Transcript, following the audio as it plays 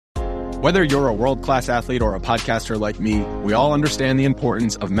Whether you're a world-class athlete or a podcaster like me, we all understand the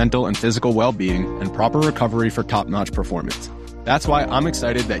importance of mental and physical well-being and proper recovery for top-notch performance. That's why I'm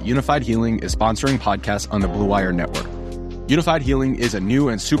excited that Unified Healing is sponsoring podcasts on the Blue Wire Network. Unified Healing is a new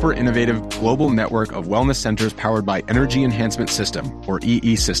and super innovative global network of wellness centers powered by Energy Enhancement System, or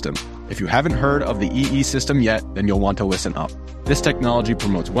EE System. If you haven't heard of the EE System yet, then you'll want to listen up. This technology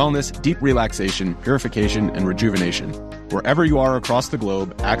promotes wellness, deep relaxation, purification, and rejuvenation. Wherever you are across the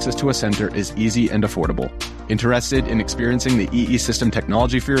globe, access to a center is easy and affordable. Interested in experiencing the EE System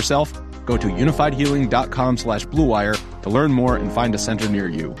technology for yourself? Go to unifiedhealing.com/bluewire to learn more and find a center near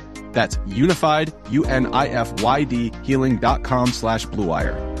you. That's unified, UNIFYD,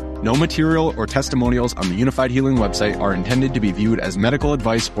 healing.com/bluewire. No material or testimonials on the Unified Healing website are intended to be viewed as medical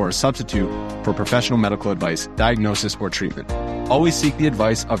advice or a substitute for professional medical advice, diagnosis, or treatment. Always seek the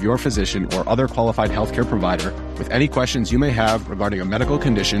advice of your physician or other qualified healthcare provider with any questions you may have regarding a medical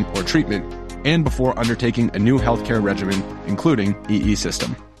condition or treatment and before undertaking a new healthcare regimen, including EE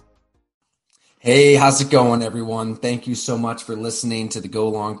System. Hey, how's it going, everyone? Thank you so much for listening to the Go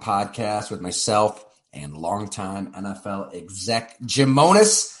Long podcast with myself and longtime NFL exec Jim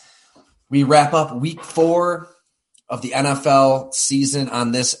Monos. We wrap up week 4 of the NFL season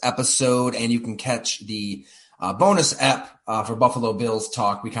on this episode, and you can catch the bonus app for Buffalo Bills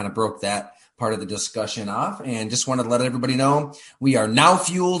Talk. We kind of broke that part of the discussion off, and just wanted to let everybody know we are now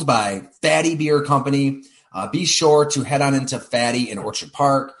fueled by Fatty Beer Company. Be sure to head on into Fatty in Orchard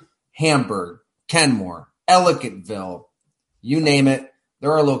Park, Hamburg, Kenmore, Ellicottville, you name it.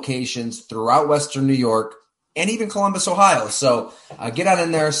 There are locations throughout Western New York and even Columbus, Ohio. So get on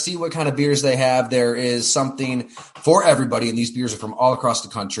in there, see what kind of beers they have. There is something for everybody, and these beers are from all across the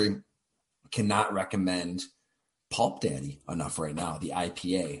country. Cannot recommend Pulp Daddy enough right now, the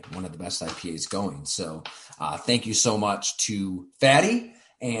IPA, one of the best IPAs going. So thank you so much to Fatty.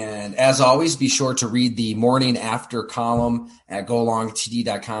 And as always, be sure to read the morning after column at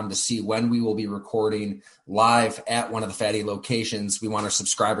golongtd.com to see when we will be recording live at one of the Fatty locations. We want our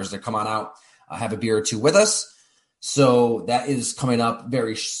subscribers to come on out, have a beer or two with us. So that is coming up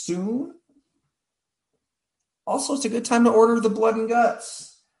very soon. Also, it's a good time to order the Blood and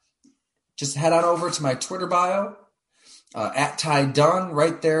Guts. Just head on over to my Twitter bio, at Ty Dunn,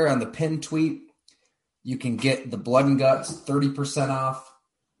 right there on the pinned tweet. You can get the Blood and Guts 30% off.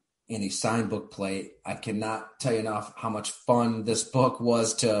 And a signed book plate. I cannot tell you enough how much fun this book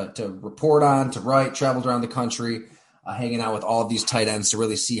was to report on, to write, traveled around the country, hanging out with all of these tight ends to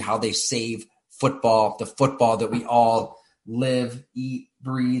really see how they save football, the football that we all live, eat,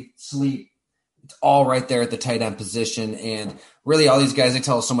 breathe, sleep. It's all right there at the tight end position. And really all these guys, they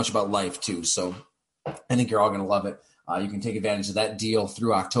tell us so much about life too. So I think you're all going to love it. You can take advantage of that deal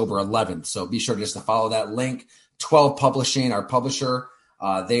through October 11th. So be sure just to follow that link. 12 Publishing, our publisher,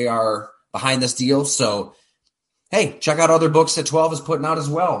 they are behind this deal. So, hey, check out other books that 12 is putting out as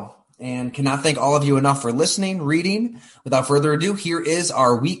well. And cannot thank all of you enough for listening, reading. Without further ado, here is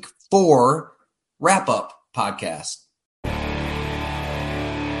our week 4 wrap-up podcast.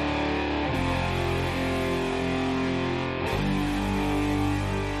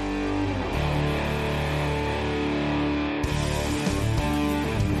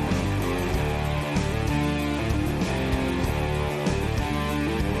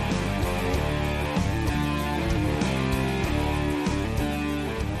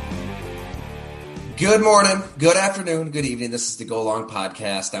 Good morning, good afternoon, good evening. This is the Go Long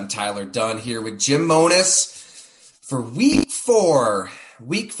Podcast. I'm Tyler Dunn here with Jim Monos for week 4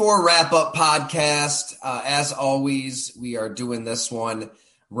 wrap-up podcast. As always, we are doing this one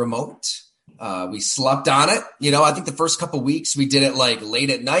remote. We slept on it. I think the first couple weeks we did it like late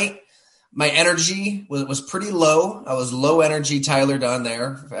at night. My energy was pretty low. I was low energy Tyler Dunn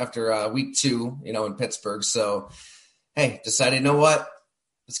there after week 2, in Pittsburgh. So, hey, decided, you know what?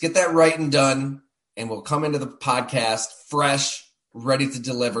 Let's get that right and done. And we'll come into the podcast fresh, ready to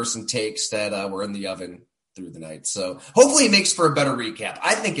deliver some takes that were in the oven through the night. So hopefully it makes for a better recap.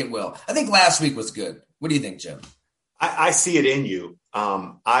 I think it will. I think last week was good. What do you think, Jim? I see it in you.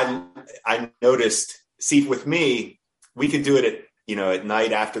 I noticed, see, with me, we could do it at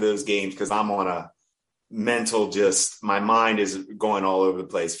night after those games because I'm on a mental my mind is going all over the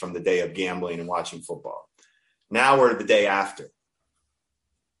place from the day of gambling and watching football. Now we're the day after.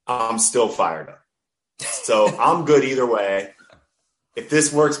 I'm still fired up. So I'm good either way. If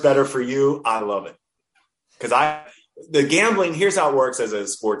this works better for you, I love it. Because the gambling, here's how it works as a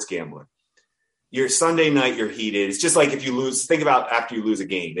sports gambler. Your Sunday night, you're heated. It's just like if you lose, think about after you lose a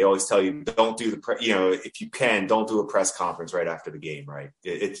game. They always tell you, don't do if you can, don't do a press conference right after the game, right?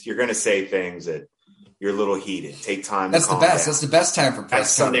 You're going to say things that you're a little heated. Take time. That's to calm the best. down. That's the best time for press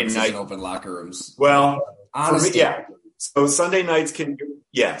Sunday conferences night. and open locker rooms. Well, honestly, yeah. So Sunday nights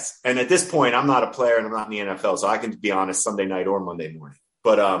yes. And at this point, I'm not a player and I'm not in the NFL, so I can be honest Sunday night or Monday morning.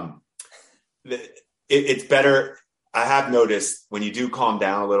 But it's better. I have noticed when you do calm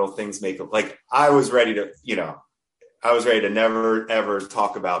down a little, things make it like I was ready to never ever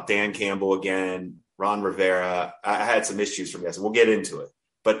talk about Dan Campbell again, Ron Rivera. I had some issues from this. We'll get into it.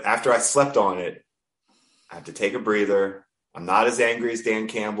 But after I slept on it, I have to take a breather. I'm not as angry as Dan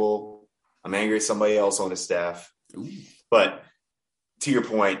Campbell. I'm angry at somebody else on his staff. Ooh. But to your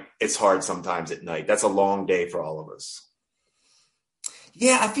point, it's hard sometimes at night. That's a long day for all of us.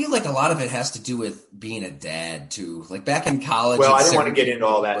 Yeah, I feel like a lot of it has to do with being a dad too. Like back in college. Well, I didn't want to get into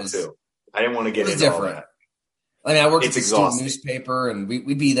all that too. I didn't want to get into all that. I mean, I worked at the student newspaper, and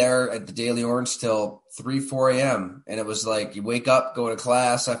we'd be there at the Daily Orange till 3, 4 a.m. And it was like you wake up, go to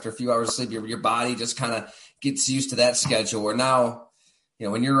class after a few hours of sleep. Your body just kind of gets used to that schedule. Where now,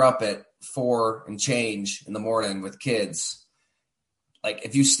 when you're up at 4 and change in the morning with kids, like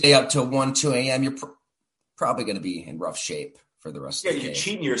if you stay up till 1, 2 a.m., you're probably going to be in rough shape for the rest of the day. Yeah, you're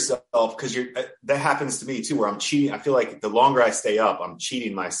cheating yourself because that happens to me too, where I'm cheating. I feel like the longer I stay up, I'm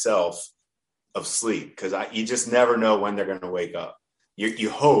cheating myself of sleep because you just never know when they're going to wake up. You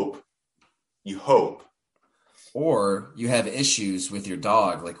hope, or you have issues with your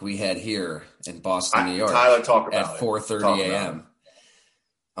dog like we had here in Boston, New York. Tyler, talk about at 4:30 a.m.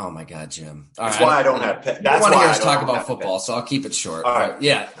 Oh my God, Jim! That's why I don't have pets. I don't want to hear us talk about football, so I'll keep it short. All right.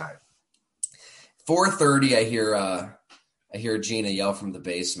 Yeah. All right. 4:30, I hear Gina yell from the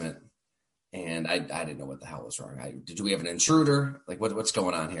basement. And I didn't know what the hell was wrong. Did we have an intruder? Like, what's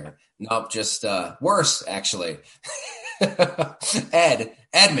going on here? Nope, just worse, actually.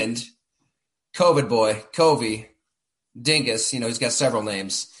 Edmund, COVID boy, Covey, Dingus, he's got several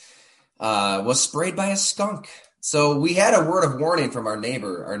names, was sprayed by a skunk. So we had a word of warning from our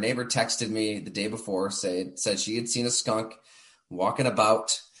neighbor. Our neighbor texted me the day before, said she had seen a skunk walking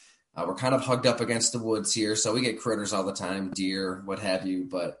about. We're kind of hugged up against the woods here, so we get critters all the time, deer, what have you,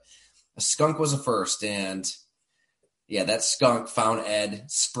 but a skunk was a first, and yeah, that skunk found Ed,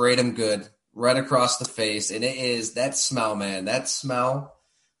 sprayed him good, right across the face, and it is that smell, man. That smell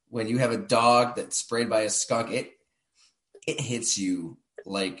when you have a dog that's sprayed by a skunk, it hits you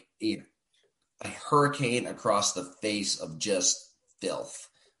like a hurricane across the face of just filth.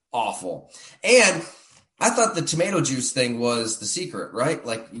 Awful. And I thought the tomato juice thing was the secret, right?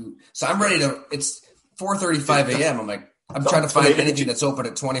 So I'm ready to. It's 4:35 a.m. I'm like, I'm trying to find anything that's open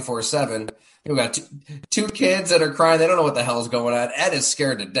at 24/7. We got two kids that are crying. They don't know what the hell is going on. Ed is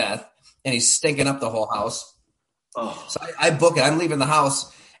scared to death, and he's stinking up the whole house. Oh. So I book it. I'm leaving the house,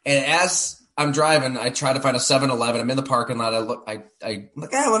 and as I'm driving, I try to find a 7-Eleven. I'm in the parking lot. I'm like,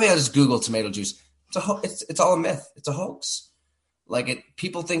 let me just Google tomato juice. It's all a myth. It's a hoax.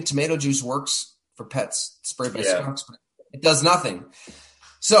 People think tomato juice works for pets sprayed by skunks, but it does nothing.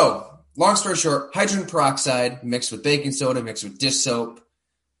 So. Long story short, hydrogen peroxide mixed with baking soda, mixed with dish soap.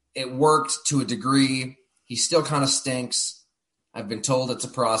 It worked to a degree. He still kind of stinks. I've been told it's a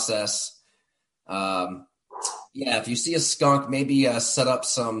process. If you see a skunk, maybe set up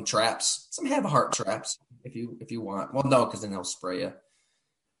some traps, some have heart traps if you want. Well, no, because then they'll spray you.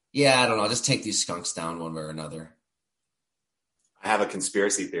 Yeah, I don't know. Just take these skunks down one way or another. I have a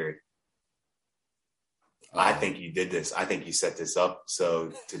conspiracy theory. I think you did this. I think you set this up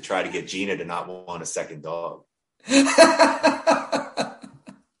to try to get Gina to not want a second dog.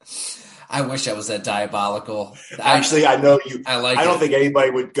 I wish I was that diabolical. Actually, I know you. I don't think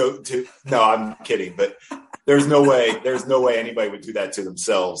anybody would go to. No, I'm kidding. But there's no way anybody would do that to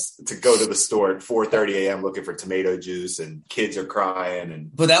themselves, to go to the store at 4:30 a.m. looking for tomato juice and kids are crying.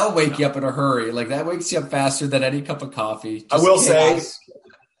 But that'll wake you up in a hurry. Like that wakes you up faster than any cup of coffee. I will say,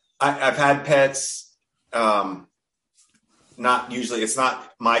 I've had pets. Not usually, it's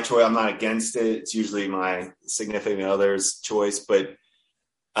not my choice. I'm not against it. It's usually my significant other's choice, but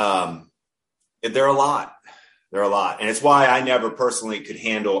they're a lot. And it's why I never personally could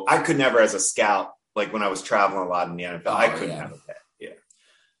handle, I could never as a scout, like when I was traveling a lot in the NFL, I couldn't have a pet. Yeah.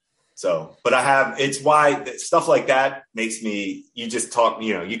 So, but it's why stuff like that makes me, you just talk,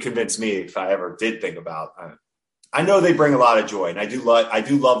 you convince me if I ever did think about, I know they bring a lot of joy and I do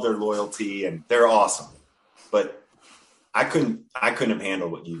love their loyalty and they're awesome. But I couldn't have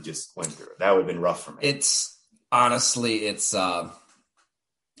handled what you just went through. That would have been rough for me. It's honestly, it's the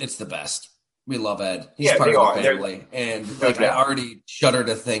best. We love Ed. He's part of our family. And I already shudder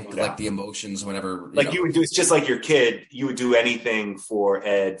to think the emotions whenever you would do. It's just like your kid. You would do anything for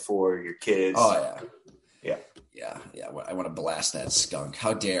Ed, for your kids. Oh yeah. Yeah. Yeah. I want to blast that skunk.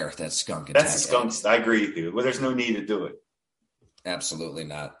 How dare that skunk attack? That's skunks. I agree with you. Well, there's no need to do it. Absolutely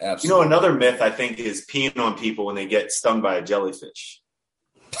not. You know, another myth I think is peeing on people when they get stung by a jellyfish.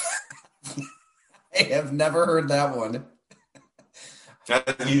 I have never heard that one.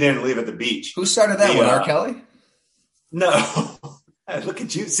 You didn't leave at the beach. Who started that one? R. Kelly? No. Look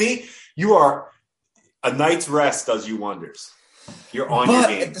at you. See, you are a night's rest does you wonders. You're on your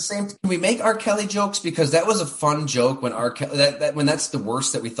game. At the same time, can we make R. Kelly jokes? Because that was a fun joke when R. Kelly, when that's the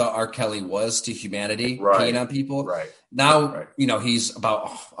worst that we thought R. Kelly was to humanity, peeing on people. Right. Now, he's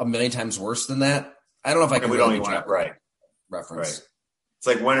about a million times worse than that. I don't know if I can really want to reference. Right. It's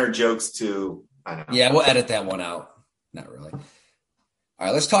like winter jokes to, I don't know. Yeah, we'll edit that one out. Not really. All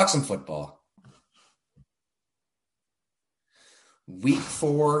right, let's talk some football. Week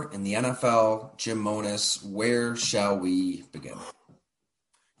 4 in the NFL, Jim Monos, where shall we begin?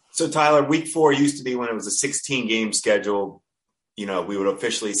 So, Tyler, week 4 used to be when it was a 16-game schedule. We would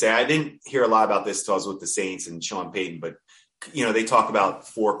officially say, I didn't hear a lot about this until I was with the Saints and Sean Payton, but, they talk about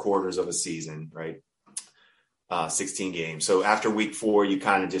 4 quarters of a season, right? 16 games. So after week 4, you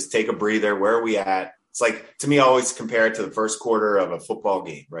kind of just take a breather. Where are we at? It's like, to me, I always compare it to the first quarter of a football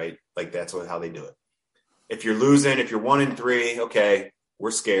game, right? Like that's how they do it. If you're losing, if you're 1-3, okay,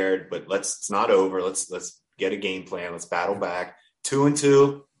 we're scared, but it's not over. Let's get a game plan. Let's battle back.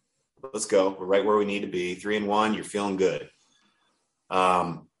 2-2, let's go. We're right where we need to be. 3-1, you're feeling good.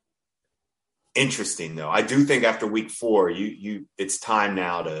 Interesting though. I do think after week 4, it's time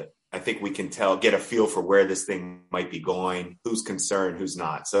now to. I think we can get a feel for where this thing might be going, who's concerned, who's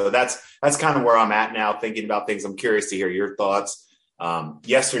not. So that's kind of where I'm at now, thinking about things. I'm curious to hear your thoughts.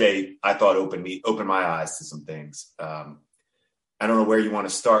 Yesterday, I thought opened my eyes to some things. I don't know where you want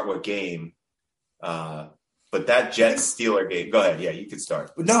to start, what game, but that Jets-Steeler game. Go ahead. Yeah, you can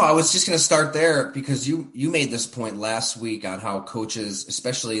start. No, I was just going to start there because you made this point last week on how coaches,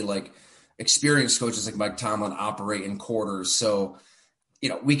 especially like experienced coaches like Mike Tomlin, operate in quarters. So,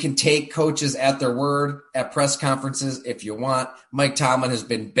 we can take coaches at their word at press conferences if you want. Mike Tomlin has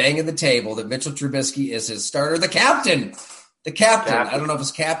been banging the table that Mitchell Trubisky is his starter. The captain. I don't know if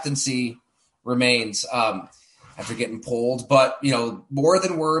his captaincy remains after getting pulled. But, more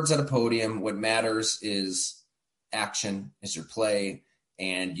than words at a podium, what matters is action, is your play.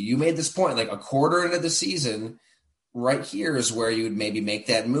 And you made this point, like a quarter into the season, right here is where you would maybe make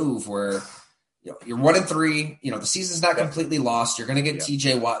that move where – you're 1-3. The season's not completely lost. You're going to get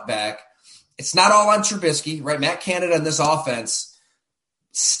T.J. Watt back. It's not all on Trubisky, right? Matt Canada in this offense,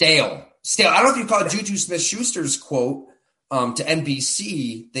 stale. I don't know if you caught Juju Smith-Schuster's quote to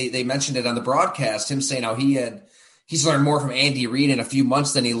NBC. They mentioned it on the broadcast. Him saying how he's learned more from Andy Reid in a few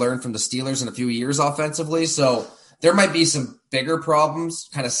months than he learned from the Steelers in a few years offensively. So there might be some bigger problems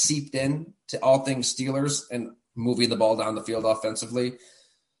kind of seeped in to all things Steelers and moving the ball down the field offensively.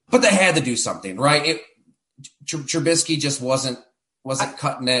 But they had to do something, right? Trubisky just wasn't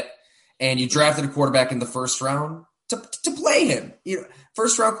cutting it, and you drafted a quarterback in the first round to play him.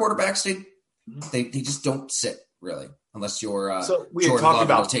 First round quarterbacks they just don't sit really unless you're so we Jordan talked Love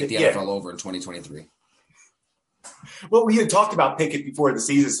about will take the NFL over in 2023. Well, we had talked about Pickett before the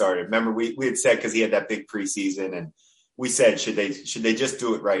season started. Remember, we had said because he had that big preseason, and we said should they just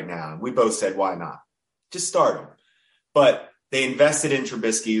do it right now? And we both said why not? Just start him, but. They invested in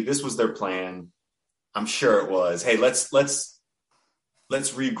Trubisky. This was their plan. I'm sure it was. Hey, let's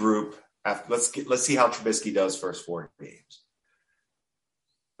regroup. Let's see how Trubisky does first 4 games.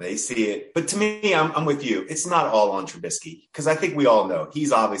 They see it, but to me, I'm with you. It's not all on Trubisky because I think we all know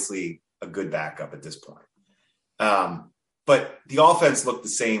he's obviously a good backup at this point. But the offense looked the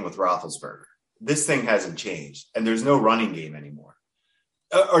same with Roethlisberger. This thing hasn't changed, and there's no running game anymore,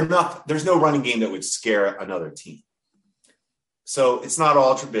 or not. There's no running game that would scare another team. So it's not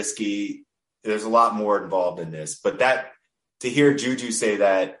all Trubisky. There's a lot more involved in this. But to hear Juju say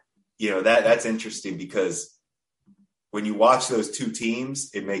that, that's interesting because when you watch those two teams,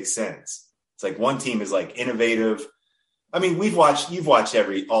 it makes sense. It's like one team is like innovative. I mean, you've watched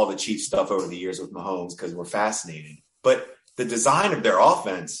all the Chiefs stuff over the years with Mahomes because we're fascinated. But the design of their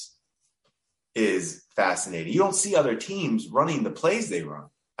offense is fascinating. You don't see other teams running the plays they run.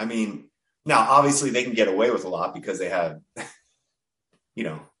 I mean, now obviously they can get away with a lot because they have –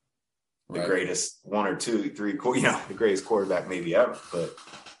 the greatest 1 or 2, 3, the greatest quarterback maybe ever. But,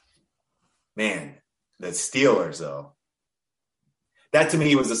 man, the Steelers, though, that to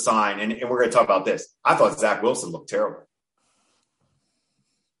me was a sign, and we're going to talk about this. I thought Zach Wilson looked terrible.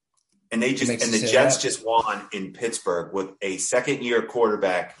 And the Jets just won in Pittsburgh with a second-year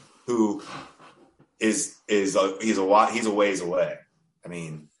quarterback who he's a ways away. I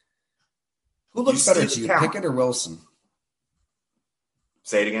mean, Who looks better to you, Pickett or Wilson?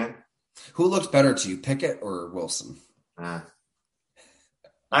 Say it again. Who looks better to you, Pickett or Wilson?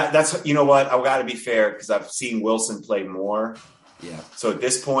 That's, you know what? I've got to be fair because I've seen Wilson play more. Yeah. So at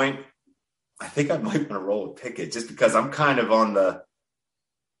this point, I think I might want to roll with Pickett just because I'm kind of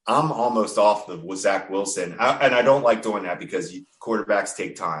I'm almost off with Zach Wilson. And I don't like doing that because quarterbacks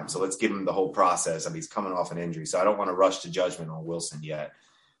take time. So let's give him the whole process. I mean, he's coming off an injury. So I don't want to rush to judgment on Wilson yet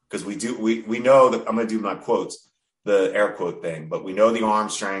because we know that I'm going to do my quotes, the air quote thing, but we know the arm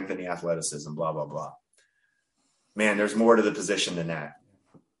strength and the athleticism, blah, blah, blah. Man, there's more to the position than that.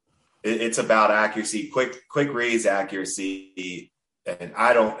 It's about accuracy, quick reads, accuracy. And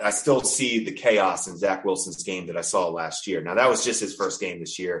I still see the chaos in Zach Wilson's game that I saw last year. Now that was just his first game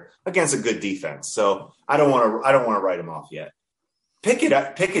this year against a good defense. So I don't want to write him off yet.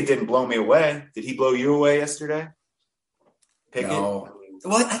 Pickett didn't blow me away. Did he blow you away yesterday? Pickett? No.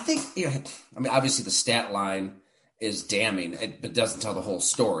 Well, I think, obviously the stat line is damning. It doesn't tell the whole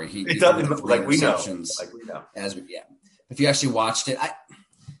story. It doesn't, like we know. If you actually watched it,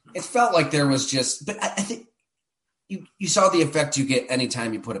 it felt like there was but I think you saw the effect you get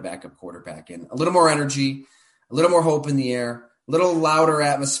anytime you put a backup quarterback in. A little more energy, a little more hope in the air, a little louder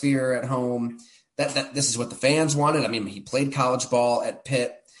atmosphere at home. That this is what the fans wanted. I mean, he played college ball at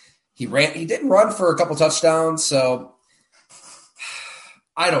Pitt. He didn't run for a couple touchdowns, so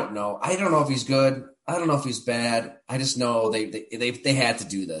I don't know. I don't know if he's good. I don't know if he's bad. I just know they had to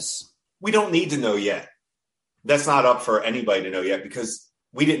do this. We don't need to know yet. That's not up for anybody to know yet because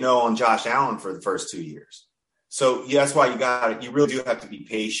we didn't know on Josh Allen for the first 2 years. So yeah, that's why you really do have to be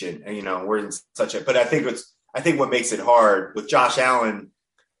patient. And, we're in but I think what makes it hard with Josh Allen,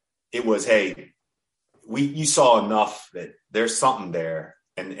 it was, hey, you saw enough that there's something there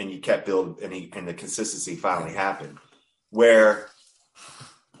and you kept building and the consistency finally happened. Where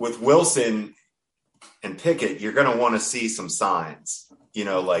with Wilson and Pickett, you're going to want to see some signs,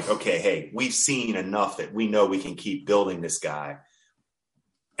 like, okay, hey, we've seen enough that we know we can keep building this guy.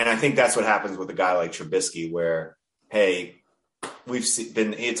 And I think that's what happens with a guy like Trubisky where, hey,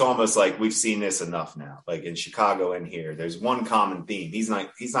 it's almost like we've seen this enough now, like in Chicago and here, there's one common theme. He's not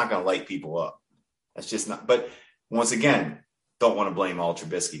going to light people up. That's just not, but once again, don't want to blame all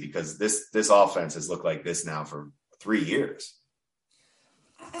Trubisky because this offense has looked like this now for 3 years.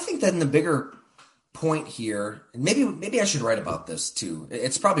 I think that in the bigger point here, and maybe I should write about this too.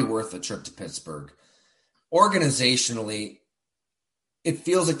 It's probably worth a trip to Pittsburgh. Organizationally, it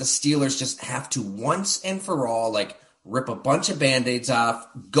feels like the Steelers just have to once and for all, like rip a bunch of Band-Aids off,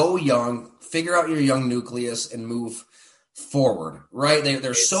 go young, figure out your young nucleus and move forward, right?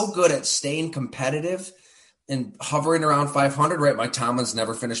 They're so good at staying competitive and hovering around 500, right? Mike Tomlin's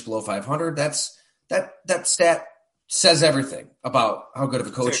never finished below 500. That stat says everything about how good of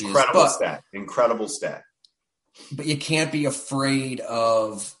a coach he is. Incredible stat. But you can't be afraid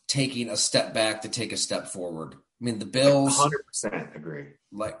of taking a step back to take a step forward. I mean, the Bills. 100% agree.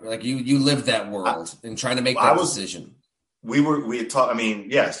 Like you lived that world and trying to make that decision. We had talked. I mean,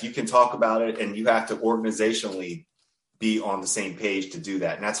 yes, you can talk about it, and you have to organizationally be on the same page to do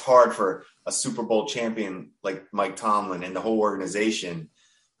that, and that's hard for a Super Bowl champion like Mike Tomlin and the whole organization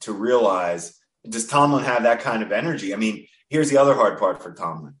to realize. Does Tomlin have that kind of energy? I mean, here's the other hard part for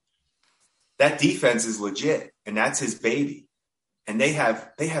Tomlin. That defense is legit, and that's his baby. And they have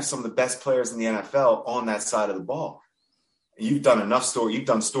some of the best players in the NFL on that side of the ball. You've done you've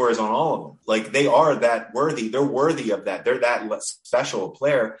done stories on all of them. Like they are that worthy. They're worthy of that. They're that special a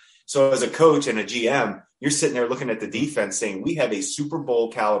player. So as a coach and a GM, you're sitting there looking at the defense saying, we have a Super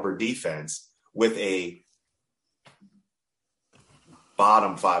Bowl caliber defense with a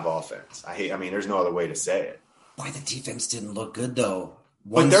bottom 5 offense. I mean, there's no other way to say it. Why the defense didn't look good though.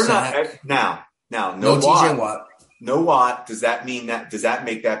 But they're sack. Not now. No TJ Watt. No Watt. Does that make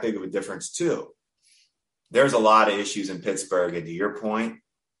that big of a difference too? There's a lot of issues in Pittsburgh, and to your point,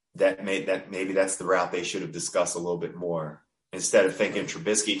 maybe that's the route they should have discussed a little bit more instead of thinking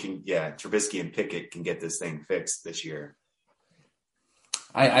Trubisky and Pickett can get this thing fixed this year.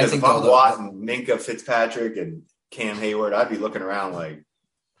 I think if I'm Watt and Minka Fitzpatrick and Cam Hayward, I'd be looking around like,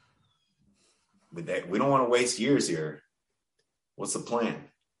 we don't want to waste years here. What's the plan?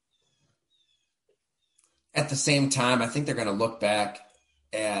 At the same time, I think they're going to look back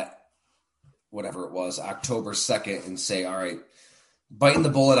at whatever it was, October 2nd, and say, all right, biting the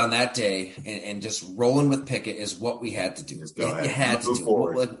bullet on that day and just rolling with Pickett is what we had to do. You had to do.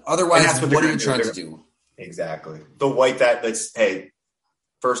 Forward. Otherwise, what are you trying to do? Exactly. Hey,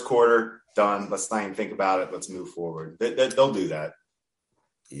 first quarter, done. Let's not even think about it. Let's move forward. They'll do that.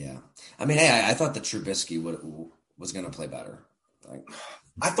 Yeah. I mean, hey, I thought that Trubisky was going to play better.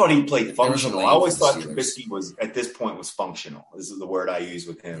 I thought he played functional. I always thought Steelers. Trubisky was, at this point, was functional. This is the word I use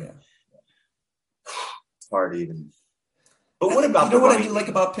with him. Yeah. It's hard even. But what about what I do like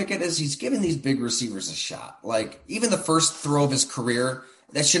about Pickett is he's giving these big receivers a shot. Like, even the first throw of his career,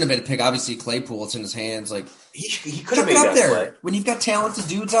 that shouldn't have been a pick. Obviously, Claypool, it's in his hands. Like, he could have made it up that there. play. When you've got talented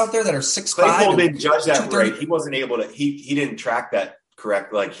dudes out there that are 6'5". Claypool didn't judge that right. He wasn't able to. He didn't track that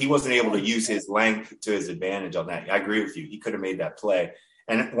correct. Like, he wasn't able to use his length to his advantage on that. I agree with you. He could have made that play.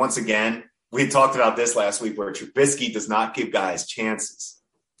 And once again, we talked about this last week where Trubisky does not give guys chances.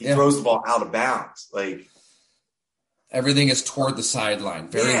 He throws the ball out of bounds. Like, everything is toward the sideline.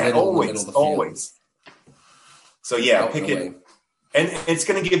 Very little in the middle of the field. Always. So, Pickett. And it's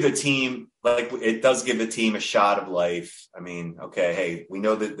going to give the team, like, it does give the team a shot of life. I mean, okay, hey, we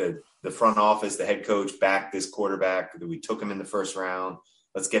know that the front office, the head coach backed this quarterback. That we took him in the first round.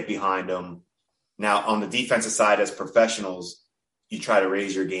 Let's get behind him. Now, on the defensive side, as professionals, you try to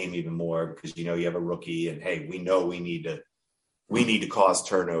raise your game even more because, you have a rookie. And, hey, we know we need to cause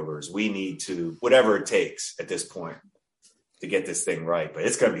turnovers. We need to, whatever it takes at this point to get this thing right. But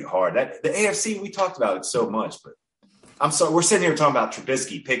it's going to be hard. The AFC, we talked about it so much, but I'm sorry, we're sitting here talking about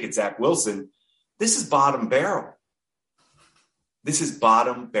Trubisky, Pickett, Zach Wilson. This is bottom barrel. This is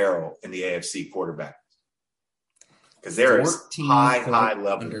bottom barrel in the AFC quarterback. Because there is high level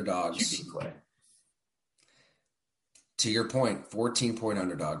underdogs. QB play. To your point, 14-point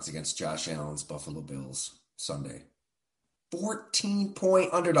underdogs against Josh Allen's Buffalo Bills Sunday. 14-point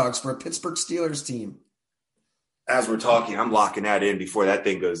underdogs for a Pittsburgh Steelers team. As we're talking, I'm locking that in before that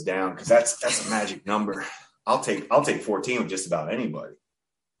thing goes down because that's a magic number. I'll take 14 with just about anybody.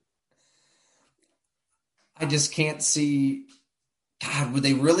 I just can't see. God, would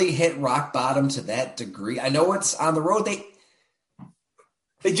they really hit rock bottom to that degree? I know it's on the road.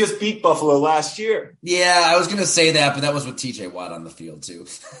 They just beat Buffalo last year. Yeah, I was going to say that, but that was with T.J. Watt on the field too.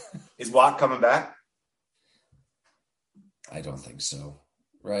 Is Watt coming back? I don't think so.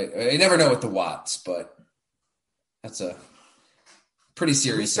 Right? You never know with the Watts, but that's a pretty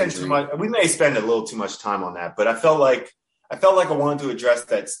serious injury. We may spend a little too much time on that, but I felt like I wanted to address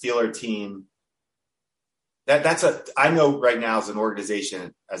that Steeler team. I know right now as an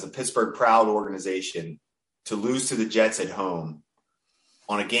organization, as a Pittsburgh proud organization, to lose to the Jets at home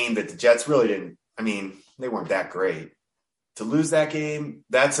on a game that the Jets really didn't. I mean, they weren't that great. To lose that game,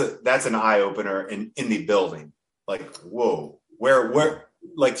 that's an eye opener in the building. Like, whoa, where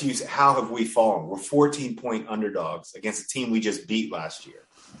like to use, how have we fallen? We're 14-point underdogs against a team we just beat last year.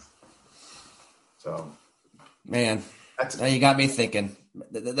 So, man, now you got me thinking.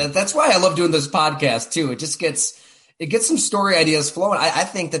 That's why I love doing this podcast too. It just gets some story ideas flowing. I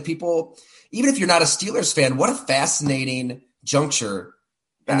think that people, even if you're not a Steelers fan, what a fascinating juncture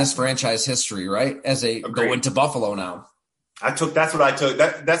in this franchise history, right? As they go into Buffalo now. That's what I took.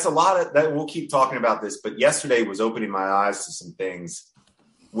 That's a lot of that. We'll keep talking about this, but yesterday was opening my eyes to some things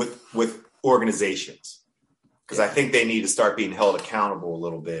with organizations, because I think they need to start being held accountable a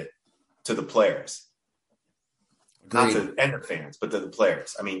little bit to the players, not to and the fans, but to the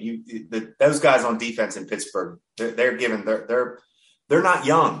players. I mean, those guys on defense in Pittsburgh, they're not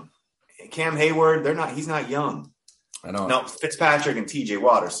young. Cam Hayward, he's not young. I know. No, Fitzpatrick and T.J.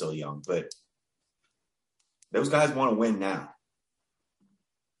 Watt are still young, but those guys want to win now.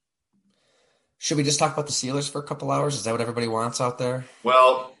 Should we just talk about the Steelers for a couple hours? Is that what everybody wants out there?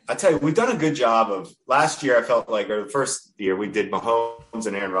 Well, I tell you, we've done a good job of – last year I felt like – or the first year we did Mahomes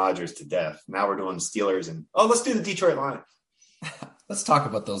and Aaron Rodgers to death. Now we're doing the Steelers and – let's do the Detroit Lions. Let's talk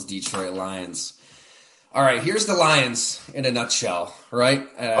about those Detroit Lions. All right, here's the Lions in a nutshell, right?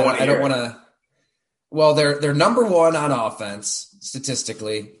 I don't want to – well, they're number one on offense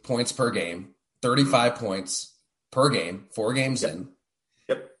statistically, points per game, 35 points per game, 4 games in.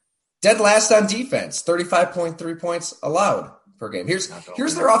 Dead last on defense, 35.3 points allowed per game. Here's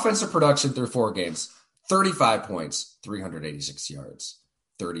their offensive production through 4 games. 35 points, 386 yards.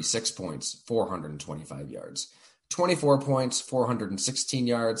 36 points, 425 yards. 24 points, 416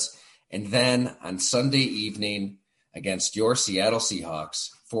 yards. And then on Sunday evening against your Seattle Seahawks,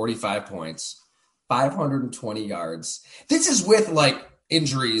 45 points, 520 yards. This is with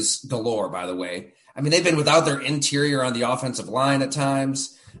injuries galore, by the way. I mean, they've been without their interior on the offensive line at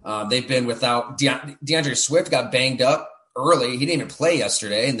times. They've been without DeAndre Swift got banged up early. He didn't even play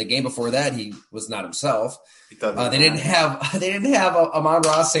yesterday, and the game before that he was not himself. They didn't have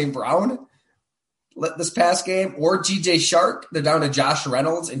Amon-Ra St. Brown this past game or G.J. Shark. They're down to Josh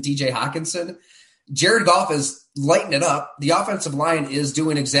Reynolds and DJ Hawkinson. Jared Goff is lighting it up. The offensive line is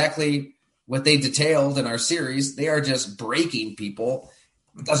doing exactly what they detailed in our series. They are just breaking people.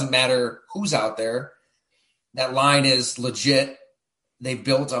 It doesn't matter who's out there. That line is legit. they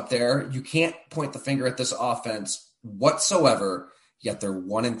built up there. You can't point the finger at this offense whatsoever, yet they're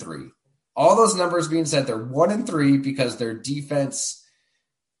 1-3. All those numbers being said, they're 1-3 because their defense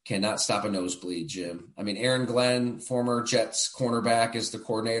cannot stop a nosebleed, Jim. I mean, Aaron Glenn, former Jets cornerback, is the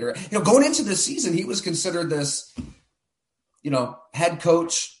coordinator. Going into this season, he was considered this, head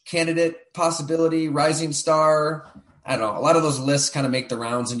coach candidate possibility, rising star. I don't know. A lot of those lists kind of make the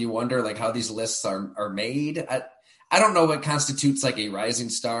rounds, and you wonder like how these lists are made. I don't know what constitutes like a rising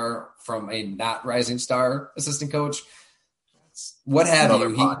star from a not rising star assistant coach. What have you?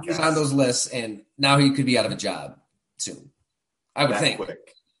 He was on those lists, and now he could be out of a job soon. I would think.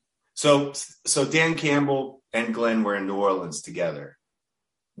 Quick. So Dan Campbell and Glenn were in New Orleans together.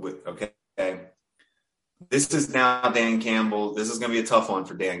 Okay. This is now Dan Campbell. This is going to be a tough one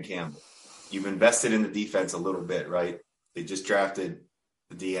for Dan Campbell. You've invested in the defense a little bit, right? They just drafted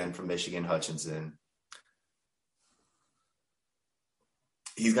the DN from Michigan, Hutchinson.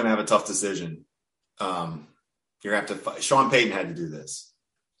 He's going to have a tough decision. You're going to have to – Sean Payton had to do this,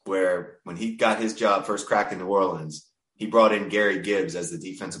 where when he got his job first crack in New Orleans, he brought in Gary Gibbs as the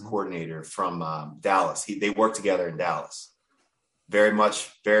defensive coordinator from Dallas. They worked together in Dallas.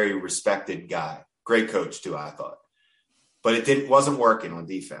 Very respected guy. Great coach, too, I thought. But it wasn't working on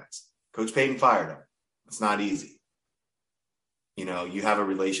defense. Coach Payton fired him. It's not easy. You have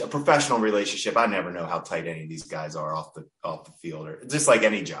a professional relationship. I never know how tight any of these guys are off the field, or just like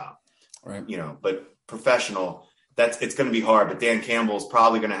any job, right? But professional, it's going to be hard. But Dan Campbell's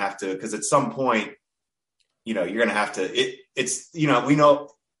probably going to have to, because at some point, you're going to have to. We know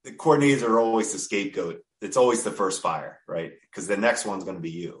the coordinators are always the scapegoat. It's always the first fire, right? Because the next one's going to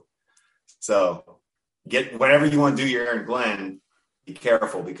be you. So whenever you want to do your Aaron Glenn, be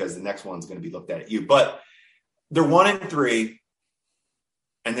careful because the next one's going to be looked at you. But they're 1-3,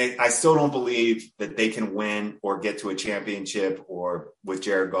 and I still don't believe that they can win or get to a championship or with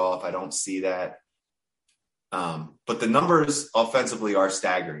Jared Goff. I don't see that. But the numbers offensively are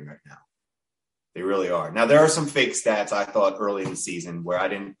staggering right now. They really are. Now, there are some fake stats I thought early in the season where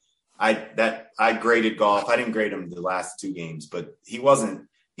I graded Goff. I didn't grade him the last two games, but he was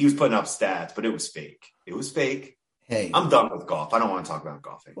putting up stats, but it was fake. It was fake. Hey, I'm done with Goff. I don't want to talk about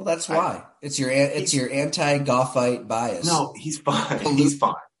Goff anymore. Well, that's why. It's your anti-Goffite bias. No, he's fine. He's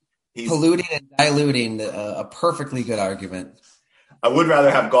fine. He's polluting and diluting a perfectly good argument. I would rather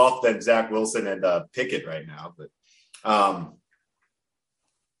have Goff than Zach Wilson and Pickett right now, but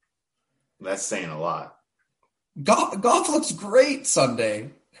that's saying a lot. Goff looks great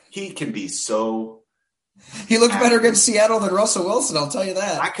Sunday. He can be so. He looked better against Seattle than Russell Wilson. I'll tell you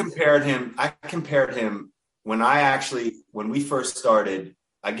that. I compared him when we first started.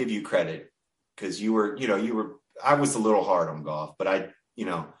 I give you credit because I was a little hard on Goff, but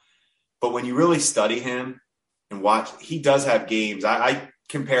but when you really study him and watch, he does have games. I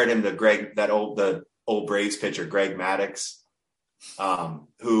compared him to the old Braves pitcher, Greg Maddux,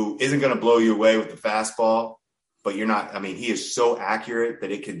 who isn't going to blow you away with the fastball, but you're not. I mean, he is so accurate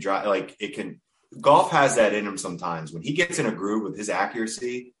that it can drive. Like it can. Goff has that in him sometimes. When he gets in a groove with his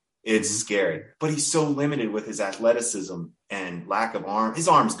accuracy, it's scary. But he's so limited with his athleticism and lack of arm. His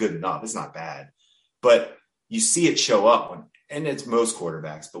arm's good enough. It's not bad. But you see it show up and it's most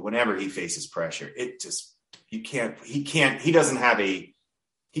quarterbacks, but whenever he faces pressure, he can't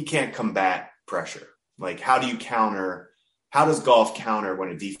combat pressure. Like how does Goff counter when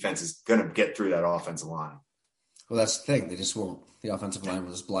a defense is going to get through that offensive line? Well, that's the thing. They just won't. The offensive line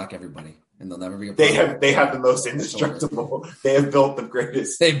will just block everybody, and they'll never be a problem. They have the most indestructible. They have built the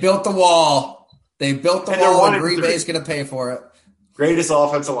greatest. They built the wall. And Green Bay's going to pay for it. Greatest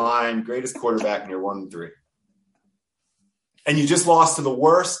offensive line, greatest quarterback, and you're 1-3. And you just lost to the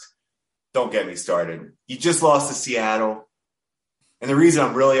worst. Don't get me started. You just lost to Seattle. And the reason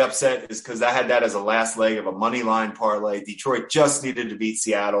I'm really upset is because I had that as a last leg of a money line parlay. Detroit just needed to beat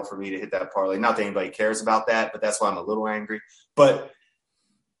Seattle for me to hit that parlay. Not that anybody cares about that, but that's why I'm a little angry. But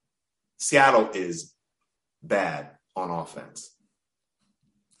Seattle is bad on offense.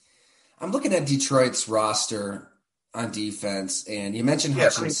 I'm looking at Detroit's roster on defense, and you mentioned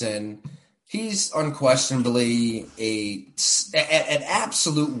Hutchinson. He's unquestionably at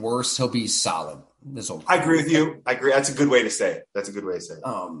absolute worst, he'll be solid. I agree with you. I agree. That's a good way to say it.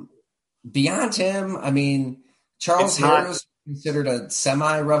 Beyond him, I mean, Charles Harris considered a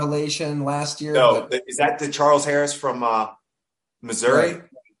semi-revelation last year. No, is that the Charles Harris from Missouri? Right.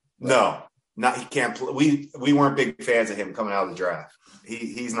 No, he can't play. We weren't big fans of him coming out of the draft.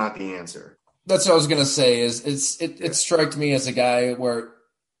 He's not the answer. That's what I was gonna say. It struck me as a guy where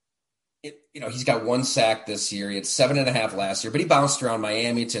he's got 1 sack this year. He had 7.5 last year, but he bounced around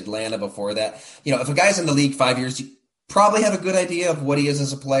Miami to Atlanta before that. If a guy's in the league 5 years, probably have a good idea of what he is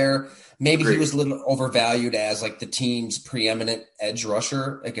as a player. Maybe Agreed. he was a little overvalued as like the team's preeminent edge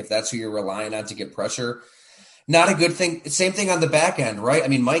rusher. Like if that's who you're relying on to get pressure, not a good thing. Same thing on the back end, right? I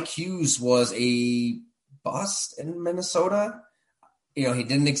mean, Mike Hughes was a bust in Minnesota. He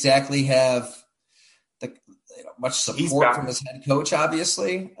didn't exactly have much support from his head coach,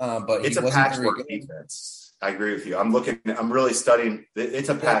 obviously, but it's he a wasn't patchwork very good. defense. I agree with you. I'm really studying. It's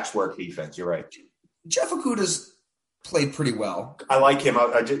a patchwork defense. You're right. Jeff Okudah's played pretty well. I like him.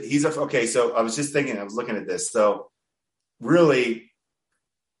 Okay. So I was just thinking. I was looking at this. So really,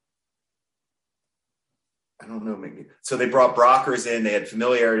 I don't know. Maybe so. They brought Brockers in. They had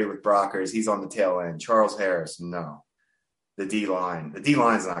familiarity with Brockers. He's on the tail end. Charles Harris, no. The D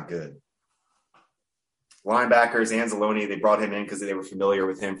line's not good. Linebackers, Anzalone, they brought him in because they were familiar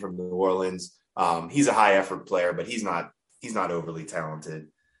with him from New Orleans. He's a high effort player, but he's not overly talented.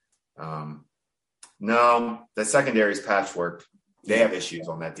 No, the secondary is patchwork. They have issues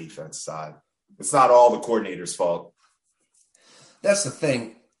on that defense side. It's not all the coordinator's fault. That's the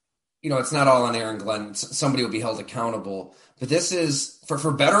thing. It's not all on Aaron Glenn. Somebody will be held accountable. But this is,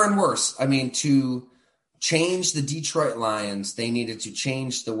 for better and worse, I mean, to change the Detroit Lions, they needed to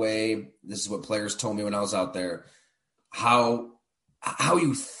change the way, this is what players told me when I was out there, how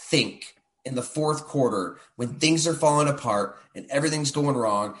you think in the fourth quarter when things are falling apart and everything's going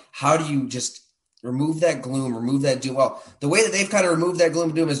wrong. How do you just remove that gloom, remove that doom? Well, the way that they've kind of removed that gloom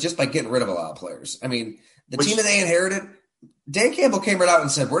and doom is just by getting rid of a lot of players. I mean, team that they inherited, Dan Campbell came right out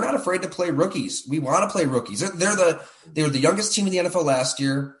and said, we're not afraid to play rookies. We want to play rookies. They were the youngest team in the NFL last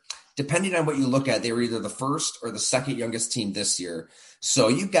year. Depending on what you look at, they were either the first or the second youngest team this year. So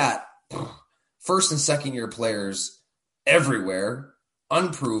you've got first and second year players everywhere,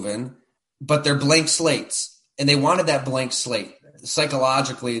 unproven, but they're blank slates. And they wanted that blank slate.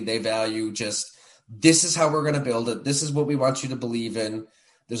 Psychologically, they value just, this is how we're going to build it. This is what we want you to believe in.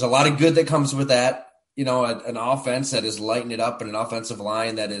 There's a lot of good that comes with that. An offense that is lighting it up and an offensive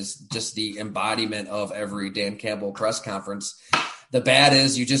line that is just the embodiment of every Dan Campbell press conference. The bad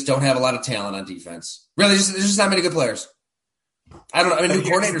is you just don't have a lot of talent on defense. Really, there's just not many good players. The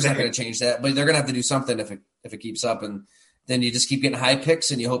coordinator's not going to change that, but they're going to have to do something if it keeps up, and then you just keep getting high picks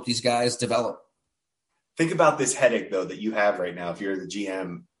and you hope these guys develop. Think about this headache, though, that you have right now if you're the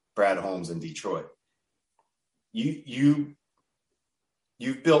GM, Brad Holmes in Detroit. You've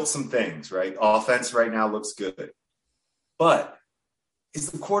built some things, right? Offense right now looks good. But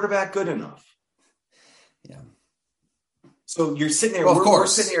is the quarterback good enough? Yeah. So you're sitting there. Well, of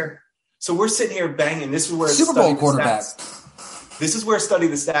course. We're sitting here banging. This is where Super Bowl quarterback. This is where study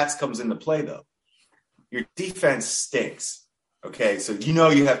the stats comes into play, though. Your defense stinks. Okay, so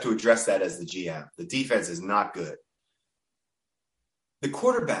you have to address that as the GM. The defense is not good. The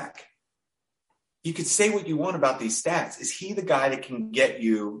quarterback, you could say what you want about these stats. Is he the guy that can get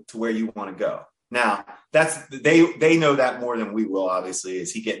you to where you want to go? Now, they know that more than we will, obviously.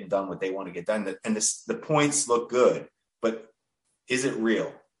 Is he getting done what they want to get done? And the points look good, but is it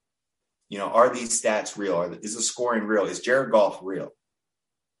real? Are these stats real? Is the scoring real? Is Jared Goff real?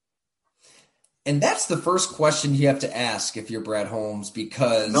 And that's the first question you have to ask if you're Brad Holmes,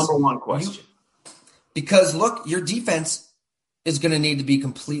 because number one question. Because look, your defense is going to need to be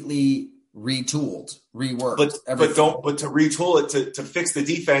completely retooled, reworked. But to retool it to fix the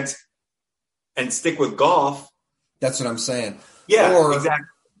defense and stick with Goff. That's what I'm saying. Yeah, or exactly.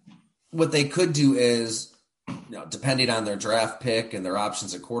 What they could do is, depending on their draft pick and their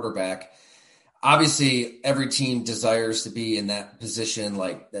options at quarterback, obviously every team desires to be in that position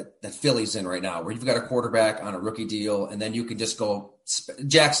like that Philly's in right now, where you've got a quarterback on a rookie deal, and then you can just go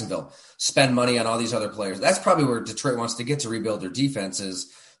Jacksonville, spend money on all these other players. That's probably where Detroit wants to get to rebuild their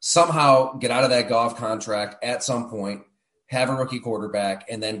defenses. Somehow get out of that Goff contract at some point, have a rookie quarterback,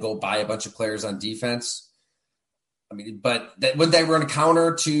 and then go buy a bunch of players on defense. I mean, but would that run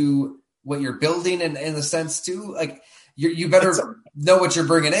counter to what you're building in the sense too? Like you better know what you're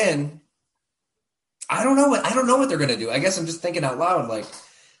bringing in. I don't know what they're going to do. I guess I'm just thinking out loud. Like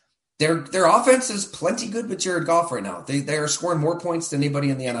their offense is plenty good with Jared Goff right now. They are scoring more points than anybody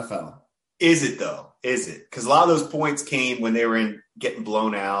in the NFL. Is it though? Is it? Because a lot of those points came when they were getting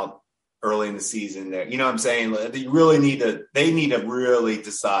blown out early in the season. There, you know what I'm saying? They need to really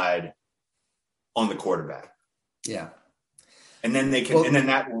decide on the quarterback. Yeah, and then they can, and then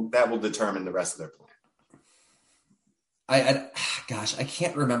that will determine the rest of their plan. I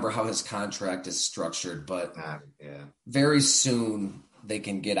can't remember how his contract is structured, but very soon they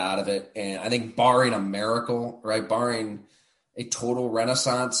can get out of it. And I think barring a miracle, right, barring a total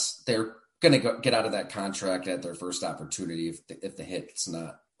renaissance, they're going to get out of that contract at their first opportunity if the hit's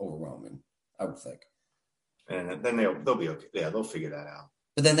not overwhelming, I would think. and then they'll be okay. Yeah, they'll figure that out.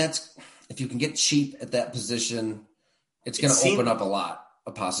 But then if you can get cheap at that position, it's going to open up a lot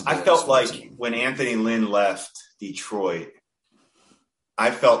of possibilities. I felt like when Anthony Lynn left Detroit,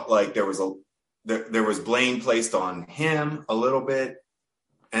 I felt like there was blame placed on him a little bit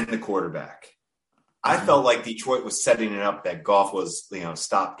and the quarterback. I felt like Detroit was setting it up that Goff was,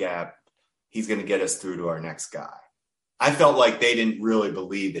 stopgap. He's going to get us through to our next guy. I felt like they didn't really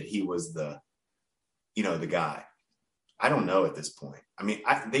believe that he was the guy. I don't know at this point. I mean,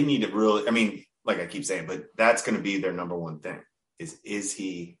 they need to really, like I keep saying, but that's going to be their number one thing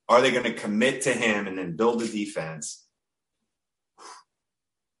are they going to commit to him and then build a defense?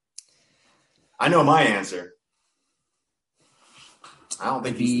 I know my answer. I don't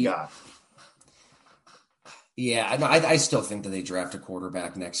think he's the guy. Yeah, I still think that they draft a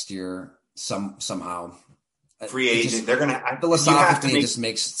quarterback next year somehow. Free agent. They're going to philosophically it just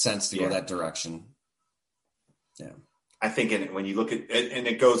makes sense to go that direction. Yeah. I think when you look at it, and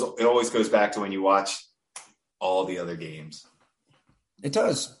it always goes back to when you watch all the other games. It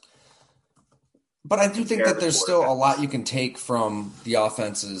does. But I do think that there's still a lot you can take from the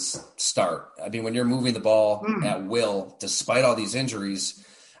offense's start. I mean, when you're moving the ball at will, despite all these injuries,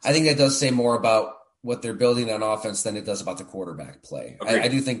 I think that does say more about what they're building on offense than it does about the quarterback play. I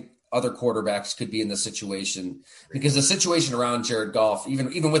do think other quarterbacks could be in this situation because the situation around Jared Goff,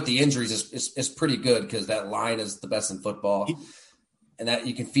 even with the injuries, is pretty good because that line is the best in football, and that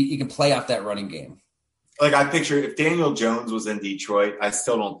you can play off that running game. Like I picture if Daniel Jones was in Detroit, I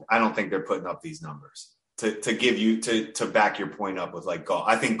don't think they're putting up these numbers to give you to back your point up with like Goff.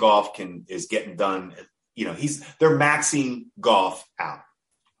 I think Goff is getting done. They're maxing Goff out.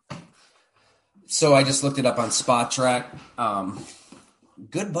 So I just looked it up on Spot Track.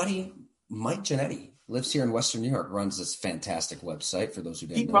 Good buddy Mike Giannetti lives here in Western New York, runs this fantastic website for those who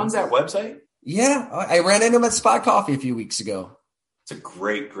didn't know. He runs that website? Yeah. I ran into him at Spot Coffee a few weeks ago. It's a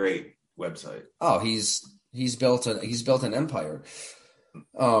great website. Oh, he's built an empire.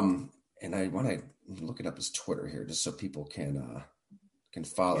 And I want to looking up his Twitter here just so people can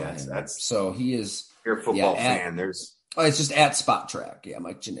follow him. So he is. You're a football fan. It's just at Spot Track. Yeah,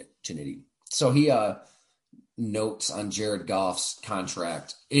 Mike Giannetti. So he notes on Jared Goff's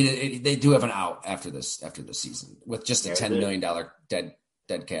contract. They do have an out after this season with just a $10 million dead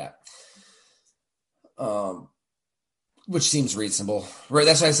cap, which seems reasonable. Right,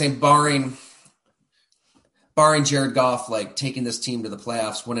 that's what I'm saying. Barring Jared Goff like taking this team to the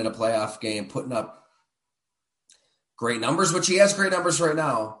playoffs, winning a playoff game, putting up great numbers, which he has great numbers right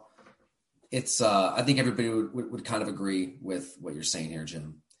now. It's I think everybody would kind of agree with what you're saying here,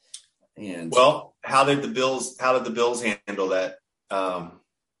 Jim. And how did the Bills handle that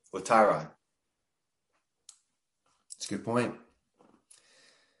with Tyrod? That's a good point.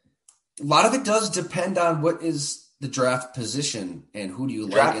 A lot of it does depend on what is the draft position and who do you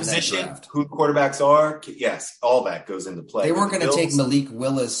like in that draft. Who quarterbacks are. Yes, all that goes into play. They weren't going to take Malik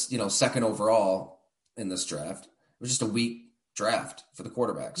Willis, second overall in this draft. It was just a weak draft for the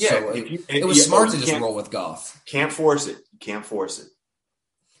quarterbacks. Yeah, so it was smart to just roll with Goff. Can't force it.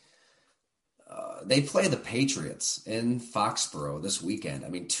 They play the Patriots in Foxborough this weekend. I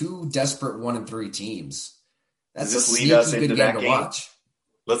mean, two desperate 1-3 teams. That's a sneaky good game to watch.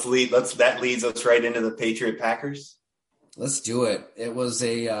 That leads us right into the Patriot Packers. Let's do it. It was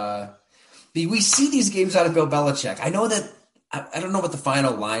we see these games out of Bill Belichick. I know that I don't know what the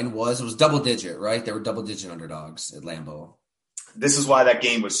final line was. It was double digit, right? They were double digit underdogs at Lambeau. This is why that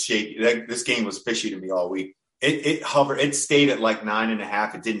game was shaky. This game was fishy to me all week. It hovered. It stayed at like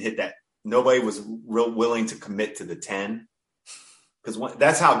 9.5. It didn't hit that. Nobody was real willing to commit to the 10 because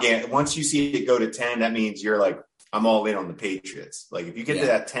that's how once you see it go to 10, that means you're like, I'm all in on the Patriots. Like if you get to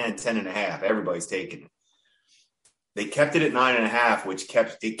that 10.5, everybody's taking it. They kept it at 9.5, which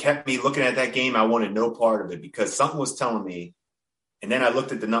kept me looking at that game. I wanted no part of it because something was telling me. And then I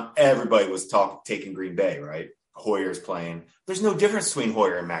looked at the number. Everybody was taking Green Bay, right? Hoyer's playing. There's no difference between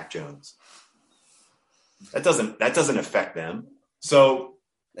Hoyer and Mac Jones. That doesn't affect them. So.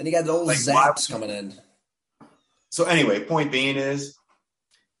 Then you got the old Zaps coming in. So anyway, point being is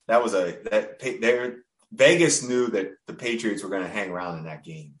Vegas knew that the Patriots were going to hang around in that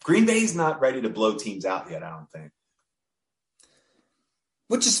game. Green Bay's not ready to blow teams out yet, I don't think.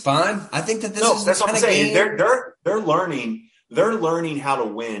 Which is fine. I think that that's what I'm saying. They're learning how to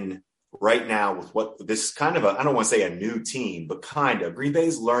win right now with what this kind of I don't want to say a new team, but kind of. Green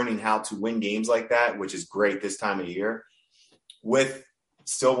Bay's learning how to win games like that, which is great this time of year with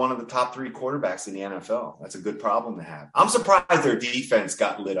still one of the top 3 quarterbacks in the NFL. That's a good problem to have. I'm surprised their defense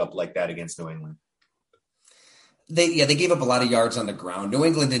got lit up like that against New England. They gave up a lot of yards on the ground. New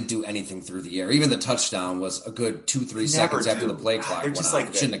England didn't do anything through the air. Even the touchdown was a good 2-3 seconds after the play clock went just out.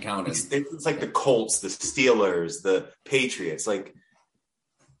 It shouldn't have counted. It's like the Colts, the Steelers, the Patriots. Like,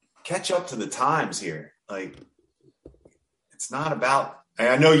 catch up to the times here. Like, it's not about.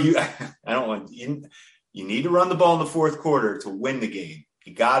 I know you. I don't want you. You need to run the ball in the fourth quarter to win the game.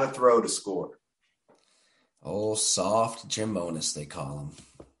 You got to throw to score. Oh, soft Jimonis, they call him.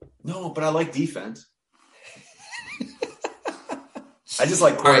 No, but I like defense. I just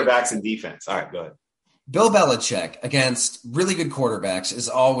like quarterbacks and defense. All right, go ahead. Bill Belichick against really good quarterbacks is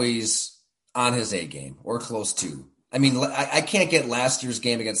always on his A game or close to. I mean, I can't get last year's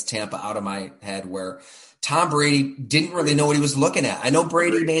game against Tampa out of my head where Tom Brady didn't really know what he was looking at. I know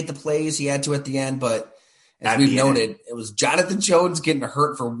Brady made the plays he had to at the end, but as we've noted, it was Jonathan Jones getting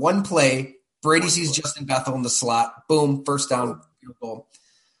hurt for one play. Brady sees Justin Bethel in the slot. Boom, first down, field goal.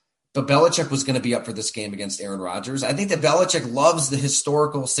 But Belichick was going to be up for this game against Aaron Rodgers. I think that Belichick loves the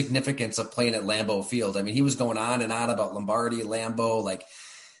historical significance of playing at Lambeau Field. I mean, he was going on and on about Lombardi, Lambeau. Like,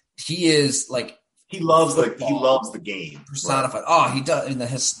 he is like he loves the game personified. Right. Oh, he does. In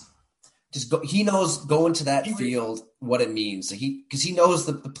the he knows going to that field what it means. Because he knows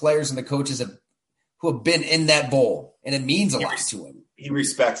the players and the coaches who have been in that bowl, and it means a lot to him. He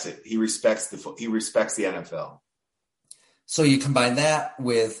respects it. He respects the NFL. So you combine that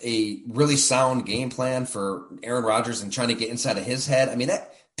with a really sound game plan for Aaron Rodgers and trying to get inside of his head. I mean,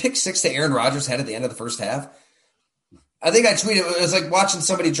 that pick six that Aaron Rodgers had at the end of the first half, I think I tweeted, it was like watching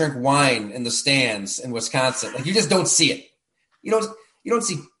somebody drink wine in the stands in Wisconsin. Like, you just don't see it. You don't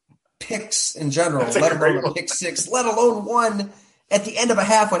see picks in general, let alone a pick six, let alone one at the end of a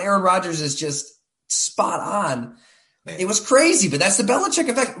half when Aaron Rodgers is just spot on. Man. It was crazy, but that's the Belichick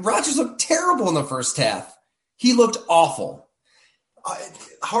effect. Rodgers looked terrible in the first half. He looked awful.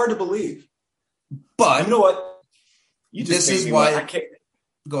 Hard to believe. But you know what? This is why I can't.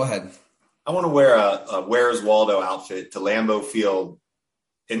 Go ahead. I want to wear a Where's Waldo outfit to Lambeau Field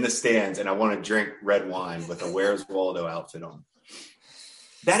in the stands, and I want to drink red wine with a Where's Waldo outfit on.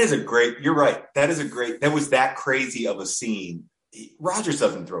 That is a great – you're right. That was that crazy of a scene. Rodgers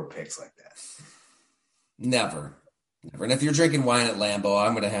doesn't throw picks like that. Never. And if you're drinking wine at Lambeau,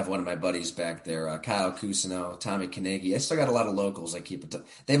 I'm going to have one of my buddies back there, Kyle Cousineau, Tommy Carnegie. I still got a lot of locals I keep it.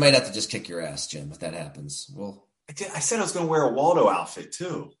 They might have to just kick your ass, Jim, if that happens. Well, I said I was going to wear a Waldo outfit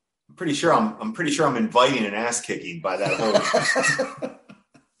too. I'm pretty sure I'm inviting an ass kicking by that whole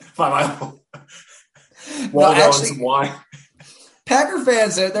by my whole Waldo and some wine. Packer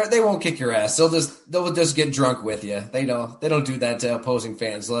fans, they won't kick your ass. They'll just get drunk with you. They don't do that to opposing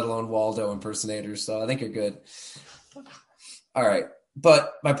fans, let alone Waldo impersonators. So I think you're good. All right.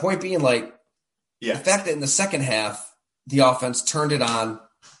 But my point being, like, the fact that in the second half, the offense turned it on.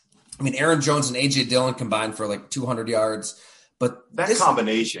 I mean, Aaron Jones and A.J. Dillon combined for like 200 yards. But that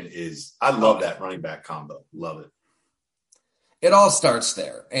combination I love that running back combo. Love it. It all starts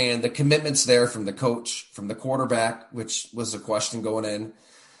there. And the commitment's there from the coach, from the quarterback, which was a question going in.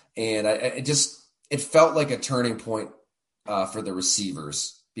 And it felt like a turning point for the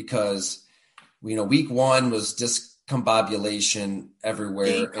receivers because, week one was discombobulation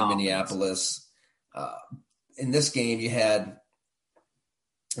everywhere in Minneapolis. In this game, you had,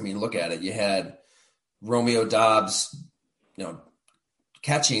 look at it. You had Romeo Doubs,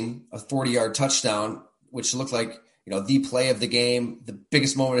 catching a 40-yard touchdown, which looked like, the play of the game, the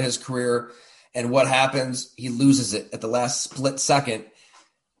biggest moment of his career. And what happens? He loses it at the last split second.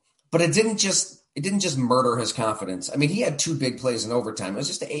 But it didn't just murder his confidence. I mean, he had two big plays in overtime. It was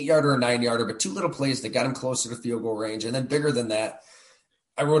just an 8-yarder, a 9-yarder, but two little plays that got him closer to field goal range. And then bigger than that,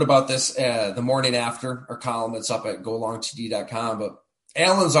 I wrote about this the morning after our column. It's up at golongtd.com. But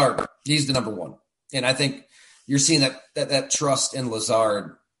Allen Lazard, he's the number one. And I think you're seeing that trust in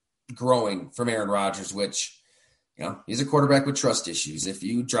Lazard growing from Aaron Rodgers, which, he's a quarterback with trust issues. If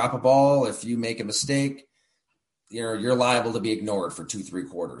you drop a ball, if you make a mistake, you're liable to be ignored for 2-3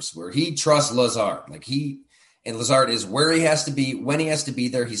 quarters. Where he trusts Lazard. And Lazard is where he has to be, when he has to be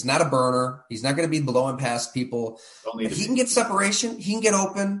there. He's not a burner. He's not going to be blowing past people. If he can get separation, he can get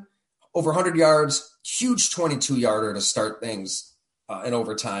open over 100 yards, huge 22-yarder to start things in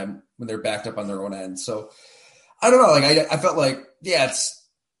overtime when they're backed up on their own end. So I don't know. I felt like, it's,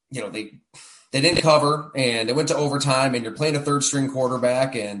 they didn't cover and it went to overtime and you're playing a third string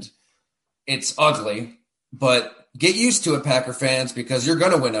quarterback and it's ugly, but get used to it, Packer fans, because you're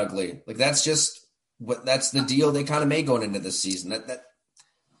going to win ugly. Like, that's the deal they kind of made going into this season. And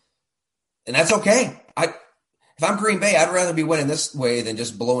that's okay. If I'm Green Bay, I'd rather be winning this way than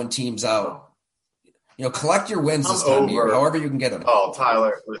just blowing teams out. Collect your wins this time of year, however you can get them. Oh,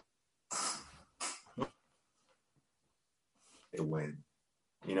 Tyler. to win.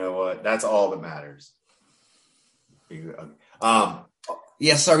 You know what? That's all that matters.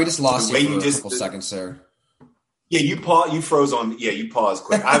 Yeah, sorry, we just lost you for a couple seconds there. Yeah, you froze on. Yeah, you paused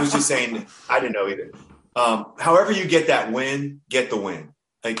quick. I was just saying, I didn't know either. However you get that win, get the win.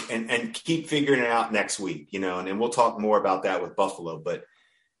 Like, and keep figuring it out next week, you know, and we'll talk more about that with Buffalo. But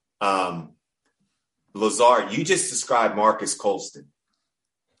Lazard, you just described Marcus Colston.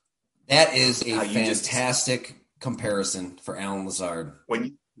 That is a fantastic comparison for Allen Lazard.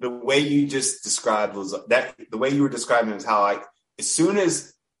 The way you just described Lazard, the way you were describing is how as soon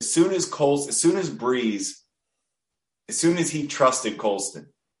as he trusted Colston,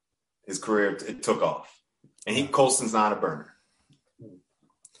 his career it took off, and Colston's not a burner.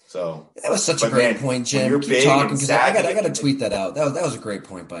 So that was such a great point, Jim. Keep talking because I got to tweet that out. That was a great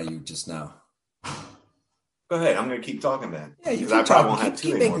point by you just now. Go ahead. I'm going to keep talking then. Yeah, you keep talking.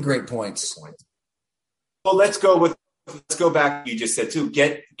 Keep making great points. Well, let's go back. You just said too.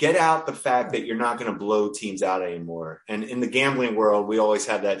 Get out the fact that you're not going to blow teams out anymore. And in the gambling world, we always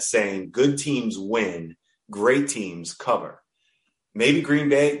have that saying: "Good teams win, great teams cover." Maybe Green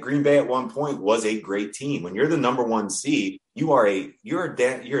Bay at one point was a great team. When you're the number one seed, you're a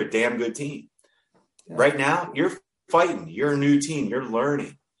damn good team. Yeah. Right now, you're fighting. You're a new team. You're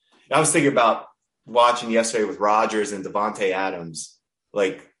learning. I was thinking about watching yesterday with Rodgers and Devontae Adams,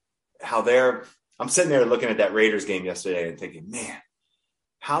 like how I'm sitting there looking at that Raiders game yesterday and thinking, man,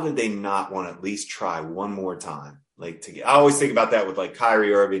 how did they not want to at least try one more time? I always think about that with like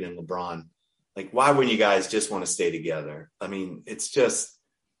Kyrie Irving and LeBron. Like, why wouldn't you guys just want to stay together? I mean, it's tough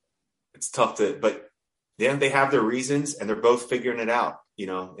but yeah, they have their reasons and they're both figuring it out, you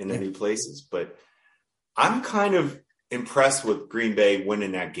know, in their new places. But I'm kind of impressed with Green Bay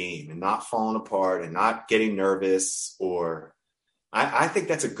winning that game and not falling apart and not getting nervous I think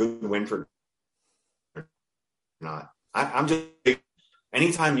that's a good win for not. I'm just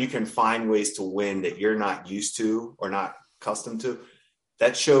anytime you can find ways to win that you're not used to or not accustomed to,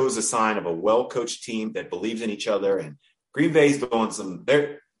 that shows a sign of a well-coached team that believes in each other. And Green Bay's doing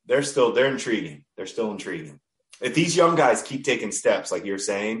they're intriguing. They're still intriguing. If these young guys keep taking steps, like you're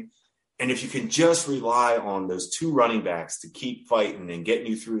saying, and if you can just rely on those two running backs to keep fighting and getting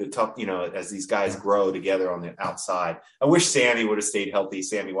you through the tough, you know, as these guys grow together on the outside. I wish Sammy would have stayed healthy,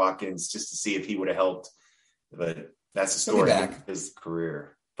 Sammy Watkins, just to see if he would have helped. But that's the story of his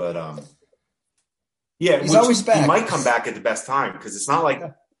career. But yeah, he's always back. He might come back at the best time because it's not like.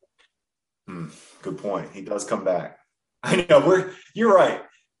 Good point. He does come back. I know. You're right.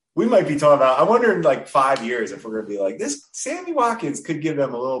 We might be talking about. I wonder in like 5 years if we're going to be like this. Sammy Watkins could give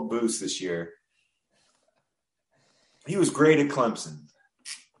them a little boost this year. He was great at Clemson.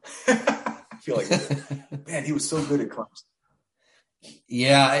 I feel like, man, he was so good at Clemson.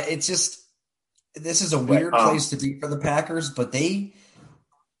 Yeah, it's just this is a weird place to be for the Packers, but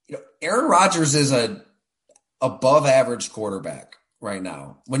Aaron Rodgers is a above average quarterback right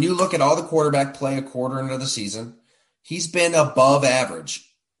now. When you look at all the quarterback play a quarter into the season, he's been above average.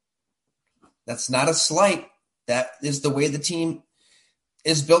 That's not a slight. That is the way the team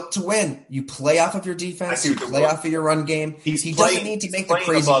is built to win. You play off of your defense. You play off of your run game. He doesn't need to make the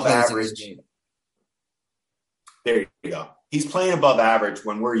crazy plays average. In his game. There you go. He's playing above average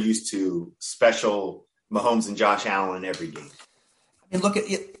when we're used to special Mahomes and Josh Allen every game. And look at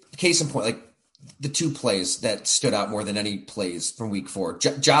it, case in point, like the two plays that stood out more than any plays from week 4.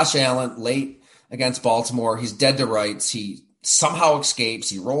 Josh Allen late against Baltimore. He's dead to rights. He somehow escapes.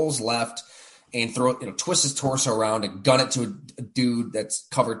 He rolls left and twists his torso around and gun it to a dude that's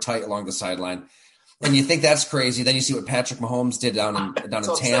covered tight along the sideline. And you think that's crazy. Then you see what Patrick Mahomes did down in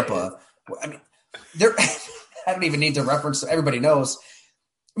Tampa. I mean, I don't even need to reference. Everybody knows.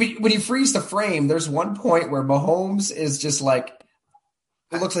 I mean, when you freeze the frame, there's one point where Mahomes is just like,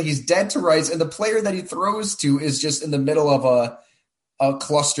 it looks like he's dead to rights, and the player that he throws to is just in the middle of a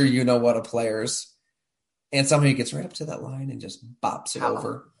cluster, of players, and somebody gets right up to that line and just bops it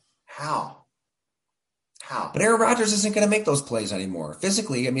over. How? But Aaron Rodgers isn't going to make those plays anymore.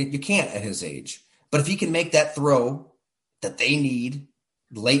 Physically, I mean, you can't at his age. But if he can make that throw that they need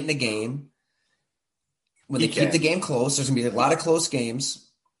late in the game, when they keep the game close, there's going to be a lot of close games.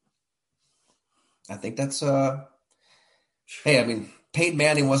 I think that's hey, I mean, Peyton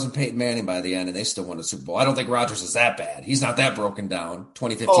Manning wasn't Peyton Manning by the end, and they still won a Super Bowl. I don't think Rodgers is that bad. He's not that broken down.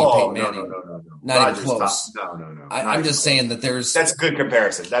 2015 Peyton Manning. No. Not Rodgers even close. No. I'm just saying that there's... That's a good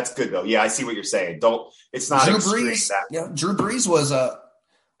comparison. That's good, though. Yeah, I see what you're saying. It's not Drew Brees. Yeah, Drew Brees was a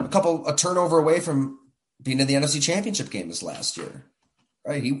turnover away from being in the NFC Championship game this last year.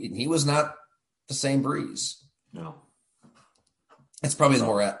 Right? He was not the same Brees. No. It's probably the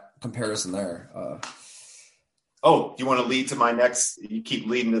more comparison there. Oh, you want to lead to my next? You keep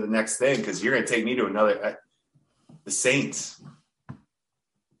leading to the next thing because you're going to take me to another. The Saints.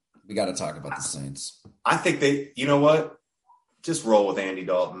 We got to talk about the Saints. I think you know what? Just roll with Andy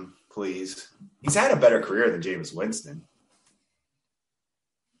Dalton, please. He's had a better career than Jameis Winston.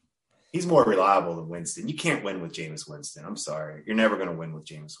 He's more reliable than Winston. You can't win with Jameis Winston. I'm sorry. You're never going to win with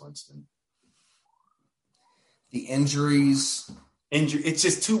Jameis Winston. The injuries. It's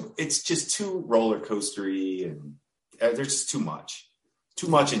just too roller coastery, and there's just too much. Too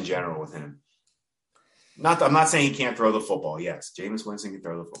much in general with him. I'm not saying he can't throw the football. Yes, Jameis Winston can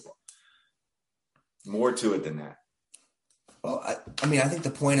throw the football. More to it than that. Well, I mean, I think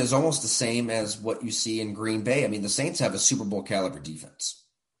the point is almost the same as what you see in Green Bay. I mean, the Saints have a Super Bowl caliber defense.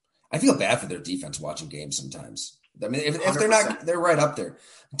 I feel bad for their defense watching games sometimes. I mean, if they're not, they're right up there.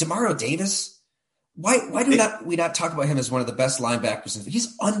 Demario Davis, why do we not talk about him as one of the best linebackers?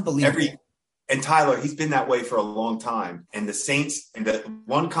 He's unbelievable. And Tyler, he's been that way for a long time. And the Saints, and the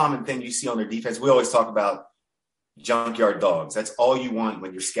one common thing you see on their defense, we always talk about junkyard dogs. That's all you want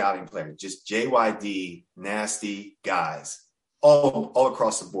when you're scouting players. Just JYD, nasty guys, all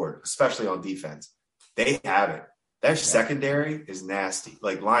across the board, especially on defense. They have it. Their secondary is nasty.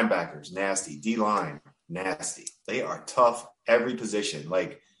 Like linebackers, nasty. D-line, nasty. They are tough every position.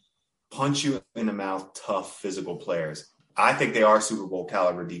 Like punch you in the mouth, tough physical players. I think they are Super Bowl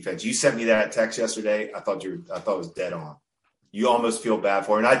caliber defense. You sent me that text yesterday. I thought it was dead on. You almost feel bad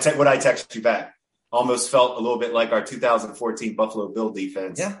for it. And what I texted you back almost felt a little bit like our 2014 Buffalo Bill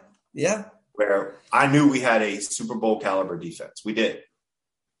defense. Yeah. Yeah. Where I knew we had a Super Bowl caliber defense. We did.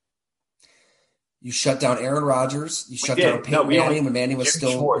 You shut down Aaron Rodgers. You shut down Peyton Manning when Manning was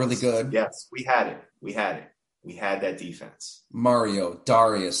still really good. Yes, we had it. We had that defense. Mario,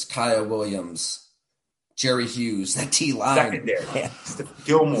 Darius, Kyle Williams, Jerry Hughes, that T-line. Secondary. Yeah.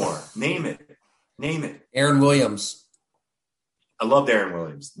 Gilmore. Name it. Aaron Williams. I loved Aaron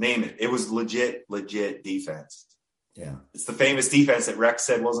Williams. Name it. It was legit defense. Yeah. It's the famous defense that Rex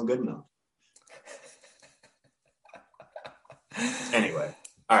said wasn't good enough. Anyway.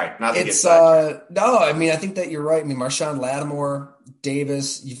 All right. Not to get no, I mean, I think that you're right. I mean, Marshawn Lattimore,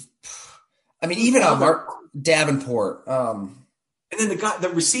 Davis, even Mark Davenport. And then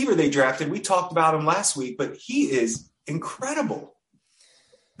the receiver they drafted, we talked about him last week, but he is incredible.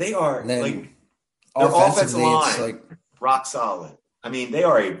 They are like their offensive line, rock solid. I mean,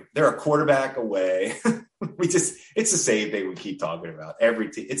 they're a quarterback away. It's the same thing we keep talking about. Every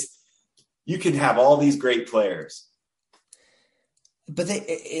team, you can have all these great players. But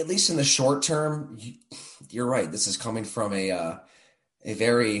they, at least in the short term, you're right. This is coming from a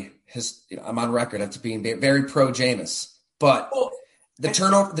very I'm on record as being very pro Jameis. But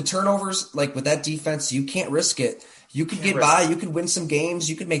the turnovers, like with that defense, you can't risk it. You could get by. You could win some games.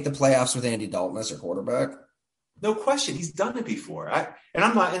 You could make the playoffs with Andy Dalton as your quarterback. No question. He's done it before. I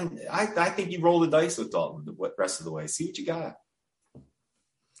think you roll the dice with Dalton the rest of the way. See what you got.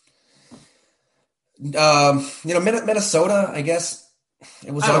 Minnesota, I guess.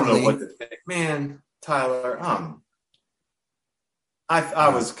 It was I don't ugly. know what to think. Man, Tyler, I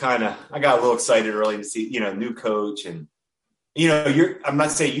was I got a little excited early to see, new coach and, I'm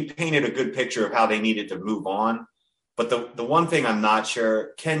not saying you painted a good picture of how they needed to move on, but the one thing I'm not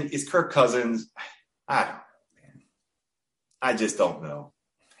sure, is Kirk Cousins, I just don't know.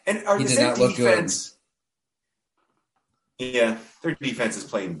 And is their defense, yeah, their defense is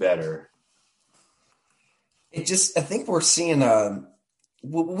playing better. I think we're seeing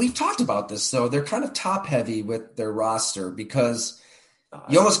we've talked about this, though. They're kind of top heavy with their roster because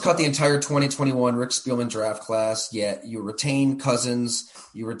you almost cut the entire 2021 Rick Spielman draft class, yet you retain Cousins,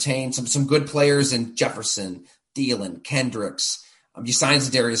 you retain some good players in Jefferson, Thielen, Kendricks. You signed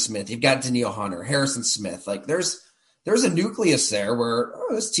Darius Smith. You've got Danielle Hunter, Harrison Smith. Like there's a nucleus there where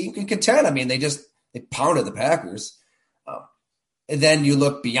this team can contend. I mean, they pounded the Packers. And then you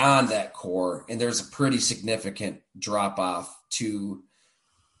look beyond that core, and there's a pretty significant drop off to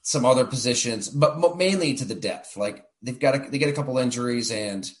some other positions, but mainly to the depth. Like they get a couple injuries,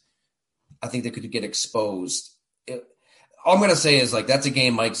 and I think they could get exposed. All I'm going to say is that's a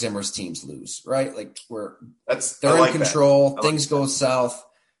game Mike Zimmer's teams lose, right? Like they're in control, things go south.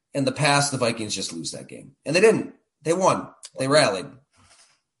 In the past, the Vikings just lose that game, and they didn't. They won. They rallied.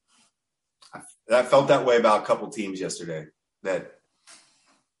 I felt that way about a couple teams yesterday.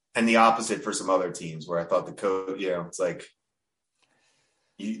 And the opposite for some other teams where I thought the coach, it's like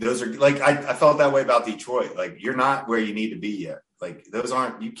those are like I felt that way about Detroit. Like you're not where you need to be yet. Like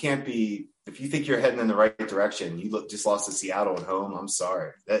you can't be. If you think you're heading in the right direction, you just lost to Seattle at home. I'm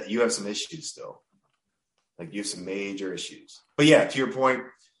sorry that you have some issues still. Like you have some major issues. But yeah, to your point,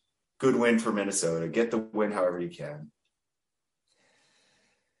 good win for Minnesota. Get the win however you can.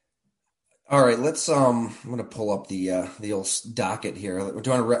 All right, let's. I'm gonna pull up the old docket here. Do you want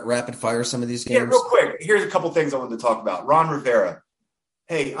to rapid fire some of these games? Yeah, real quick. Here's a couple things I wanted to talk about. Ron Rivera.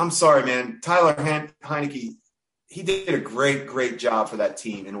 Hey, I'm sorry, man. Tyler Heineke, he did a great job for that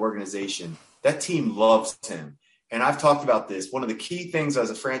team and organization. That team loves him. And I've talked about this. One of the key things as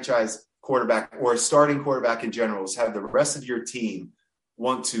a franchise quarterback or a starting quarterback in general is have the rest of your team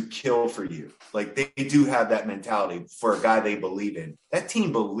want to kill for you. Like they do have that mentality for a guy they believe in. That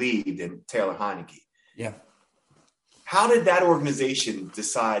team believed in Taylor Heineke. Yeah. How did that organization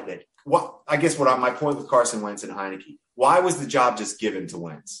decide that? My point with Carson Wentz and Heineke, why was the job just given to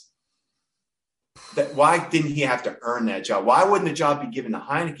Wentz? Why didn't he have to earn that job? Why wouldn't the job be given to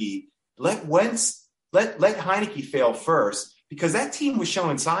Heineke? Let Heineke fail first, because that team was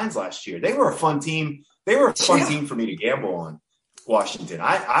showing signs last year. They were a fun team. They were a fun team for me to gamble on. Washington.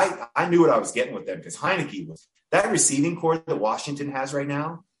 I knew what I was getting with them because Heineke was that receiving core that Washington has right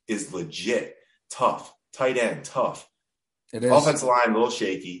now is legit tough. Tight end, tough. It is. Offensive line, a little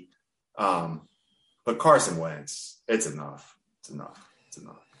shaky. But Carson Wentz, it's enough. It's enough.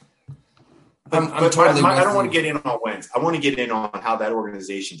 I'm totally I don't want to get in on Wentz. I want to get in on how that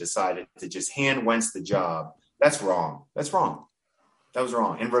organization decided to just hand Wentz the job. That's wrong. That was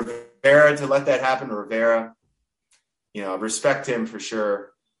wrong. And Rivera, to let that happen to Rivera, I respect him for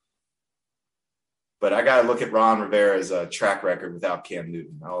sure. But I got to look at Ron Rivera's track record without Cam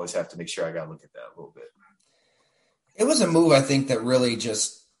Newton. I always have to make sure I got to look at that a little bit. It was a move, I think, that really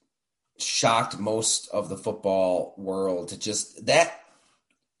just shocked most of the football world. To just that,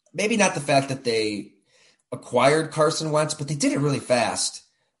 maybe not the fact that they acquired Carson Wentz, but they did it really fast,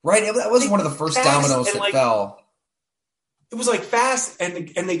 right? It was one of the first dominoes that fell. It was like fast,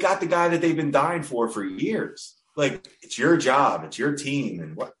 and they got the guy that they've been dying for years. Like, it's your job, it's your team,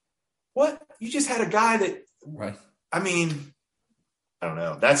 and what? You just had a guy that, right? I mean, I don't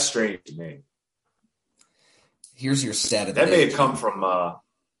know. That's strange to me. Here's your stat of the that day. May have come from.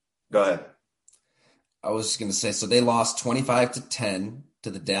 Go ahead. I was just going to say, so they lost 25-10 to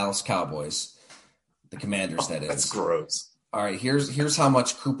the Dallas Cowboys, the Commanders. That is. That's gross. All right, here's how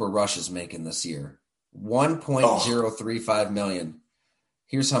much Cooper Rush is making this year: $1.035 million.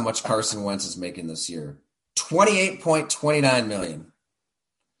 Here's how much Carson Wentz is making this year: $28.29 million.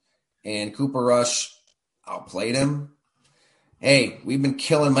 And Cooper Rush outplayed him. Hey, we've been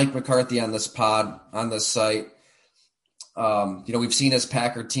killing Mike McCarthy on this pod, on this site. We've seen his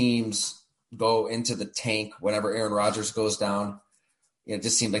Packer teams go into the tank whenever Aaron Rodgers goes down. It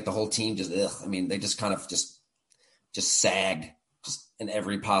just seemed like the whole team they just kind of just sagged just in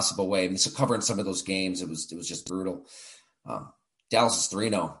every possible way. I mean, so covering some of those games, it was just brutal. Dallas is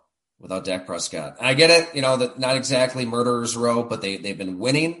 3-0 without Dak Prescott. And I get it, that not exactly murderer's row, but they've been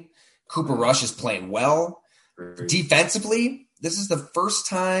winning. Cooper Rush is playing well. Defensively, this is the first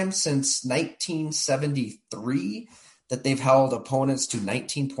time since 1973 that they've held opponents to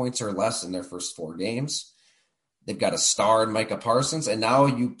 19 points or less in their first 4 games. They've got a star in Micah Parsons. And now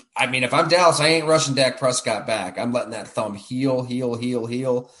if I'm Dallas, I ain't rushing Dak Prescott back. I'm letting that thumb heal.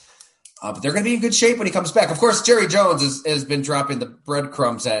 But they're going to be in good shape when he comes back. Of course, Jerry Jones has been dropping the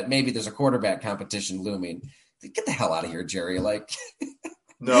breadcrumbs that maybe there's a quarterback competition looming. Get the hell out of here, Jerry.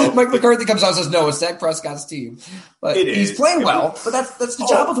 No, Mike McCarthy comes out and says, no, it's Dak Prescott's team. But he's playing well, but that's the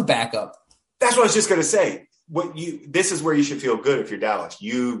job of a backup. That's what I was just going to say. This is where you should feel good if you're Dallas.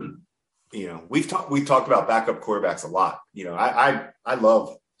 We've talked about backup quarterbacks a lot. I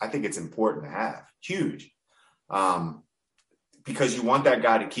think it's important to have. Huge. Because you want that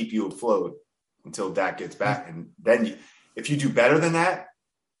guy to keep you afloat until Dak gets back. And then if you do better than that,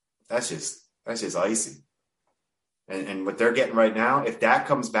 that's just icing. And what they're getting right now, if Dak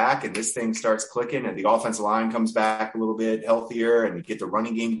comes back and this thing starts clicking and the offensive line comes back a little bit healthier and you get the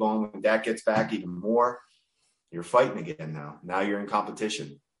running game going when Dak gets back even more, you're fighting again now. Now you're in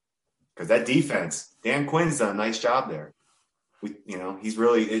competition. Because that defense, Dan Quinn's done a nice job there. He's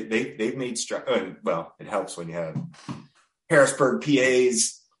really they've made strides. Well, it helps when you have Harrisburg,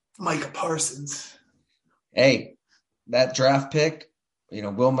 PA's Micah Parsons. Hey, that draft pick,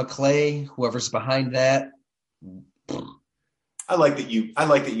 Will McClay, whoever's behind that. I like that you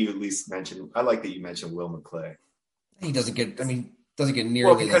at least mentioned. I like that you mentioned Will McClay. He doesn't get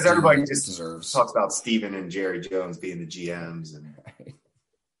nearly because everybody just deserves. Talks about Steven and Jerry Jones being the GMs and. Right.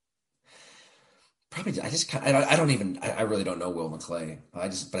 Probably, I really don't know Will McClay. But I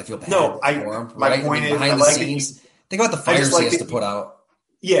feel bad for him. My point is, behind the scenes, think about the fires he has to put out.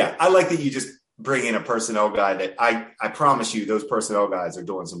 Yeah, I like that you just bring in a personnel guy that I promise you those personnel guys are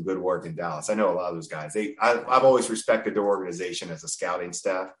doing some good work in Dallas. I know a lot of those guys. I've always respected their organization as a scouting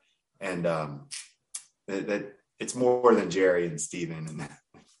staff. And that it's more than Jerry and Steven.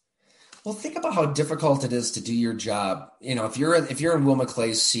 Well, think about how difficult it is to do your job. You know, if you're in Will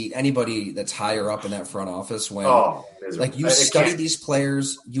McClay's seat, anybody that's higher up in that front office, when like you study these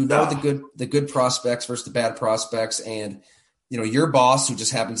players, you know the good prospects versus the bad prospects, and you know your boss, who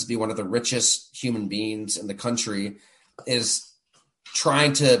just happens to be one of the richest human beings in the country, is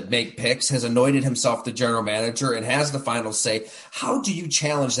trying to make picks, has anointed himself the general manager, and has the final say. How do you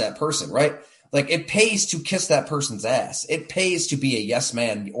challenge that person, right? Like, it pays to kiss that person's ass. It pays to be a yes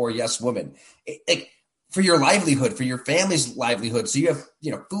man or yes woman. For your livelihood, for your family's livelihood, so you have,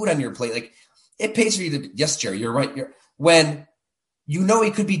 you know, food on your plate. Like, it pays for you to, yes, Jerry, you're right. When you know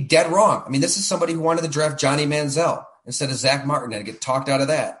he could be dead wrong. I mean, this is somebody who wanted to draft Johnny Manziel instead of Zach Martin and get talked out of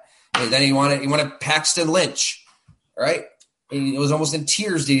that. And then he wanted Paxton Lynch, right? He was almost in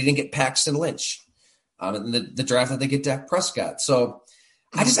tears that he didn't get Paxton Lynch in the draft that they get Dak Prescott. So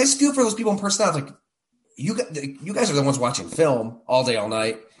I just feel for those people in personality. Like, you guys are the ones watching film all day, all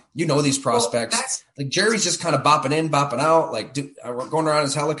night. You know these prospects. Like, Jerry's just kind of bopping in, bopping out, like going around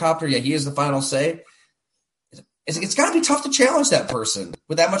his helicopter. Yeah, he has the final say. It's got to be tough to challenge that person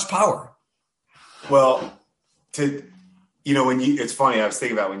with that much power. Well, it's funny. I was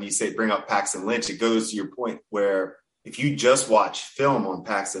thinking about when you say bring up Paxton Lynch, it goes to your point where if you just watch film on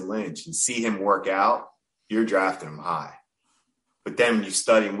Paxton Lynch and see him work out, you're drafting him high. But then when you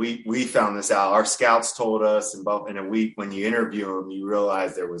study, and we found this out, our scouts told us, and when you interview him, you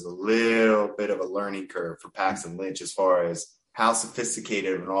realize there was a little bit of a learning curve for Paxton Lynch as far as how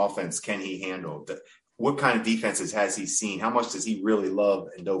sophisticated of an offense can he handle? What kind of defenses has he seen? How much does he really love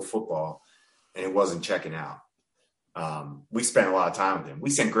and know football? And it wasn't checking out. We spent a lot of time with him.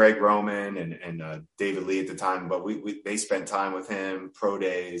 We sent Greg Roman and David Lee at the time, but they spent time with him, pro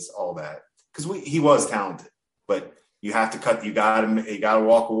days, all that, because he was talented, but you have to cut. You got to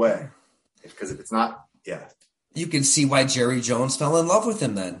walk away, because if it's not, you can see why Jerry Jones fell in love with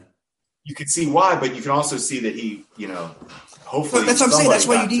him. Then you can see why, but you can also see that he, hopefully that's what I'm saying. That's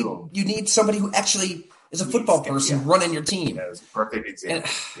why you need somebody who actually is a football person running your team. That was a perfect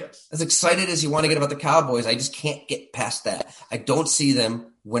example. Yes. As excited as you want to get about the Cowboys, I just can't get past that. I don't see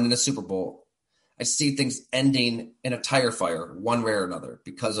them winning a Super Bowl. I see things ending in a tire fire one way or another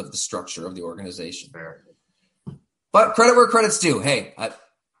because of the structure of the organization. Fair. But credit where credit's due. Hey, I've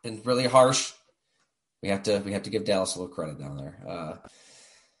been really harsh. We have to give Dallas a little credit down there.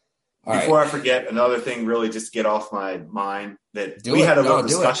 Before I forget, another thing, really, just to get off my mind, that we had a little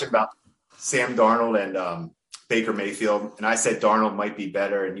discussion about Sam Darnold and Baker Mayfield, and I said Darnold might be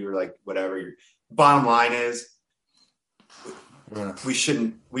better, and you were like, whatever. Bottom line is, we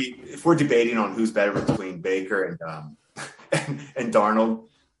shouldn't. If we're debating on who's better between Baker and Darnold,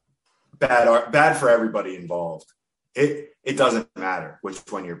 bad for everybody involved. It doesn't matter which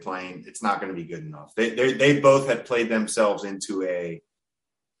one you're playing. It's not going to be good enough. They both have played themselves into I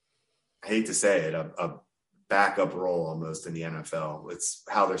hate to say it, a backup role almost in the NFL. It's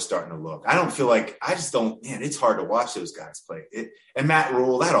how they're starting to look. It's hard to watch those guys play. And Matt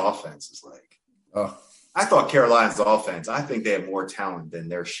Rule, that offense is like, I thought Carolina's offense, I think they have more talent than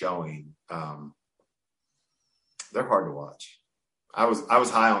they're showing. They're hard to watch. I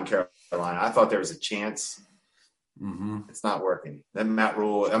was high on Carolina. I thought there was a chance. Mm-hmm. It's not working. Then Matt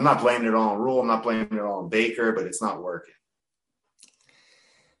Rule, I'm not blaming it all on Rule. I'm not blaming it all on Baker, but it's not working.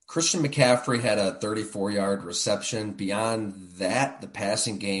 Christian McCaffrey had a 34-yard reception. Beyond that, the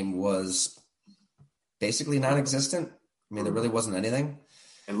passing game was basically non-existent. I mean, there really wasn't anything.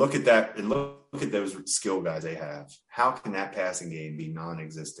 And look at that. And look at those skill guys they have. How can that passing game be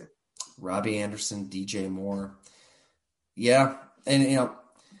non-existent? Robbie Anderson, DJ Moore. Yeah. And,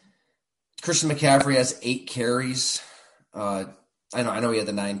 Christian McCaffrey has 8 carries. I know he had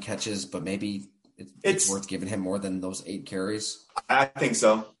the 9 catches, but maybe it's worth giving him more than those 8 carries. I think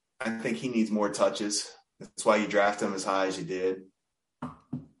so. I think he needs more touches. That's why you draft him as high as you did.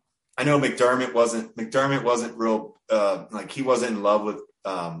 I know McDermott wasn't real he wasn't in love with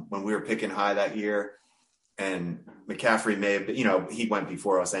when we were picking high that year, and McCaffrey may have been, he went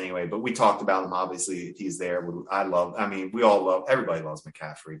before us anyway, but we talked about him. Obviously, if he's there, everybody loves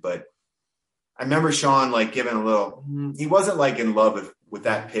McCaffrey, but I remember Sean giving a little, he wasn't in love with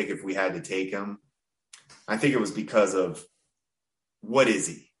that pick if we had to take him. I think it was because of what is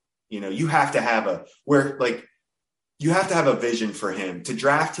he? You have to have a vision for him. To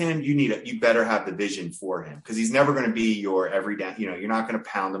draft him, you better have the vision for him, because he's never going to be your every down. You're not going to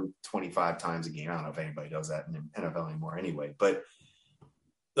pound him 25 times a game. I don't know if anybody does that in the NFL anymore anyway. But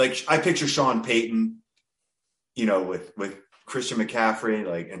I picture Sean Payton, with Christian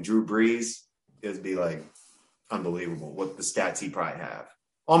McCaffrey, and Drew Brees, it'd be unbelievable what the stats he probably have.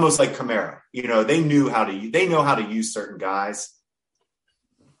 almost like Kamara. They know how to use certain guys.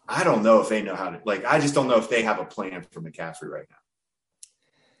 I don't know if they know how to, I just don't know if they have a plan for McCaffrey right now.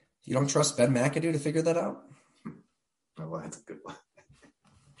 You don't trust Ben McAdoo to figure that out? Oh, well, that's a good one.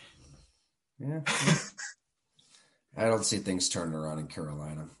 Yeah. I don't see things turning around in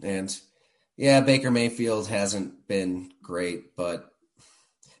Carolina. And yeah, Baker Mayfield hasn't been great, but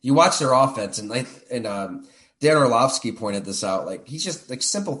you watch their offense and Dan Orlovsky pointed this out. He's just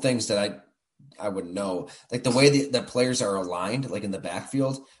simple things that I wouldn't know. The way the players are aligned, in the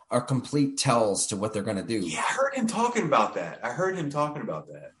backfield, are complete tells to what they're going to do. Yeah, I heard him talking about that.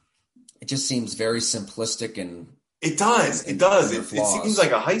 It just seems very simplistic and it does. It seems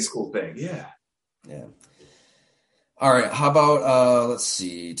like a high school thing. Yeah. Yeah. All right. How about let's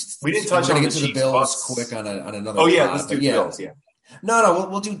see. We didn't touch on get to the Bills Bucks. quick on another. Oh yeah, let's do Bills. Yeah. No.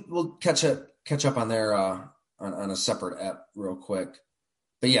 We'll catch up on there on a separate app real quick.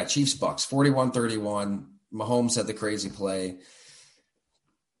 But yeah, Chiefs Bucks 41-31. Mahomes had the crazy play.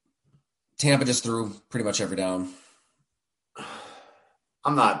 Tampa just threw pretty much every down.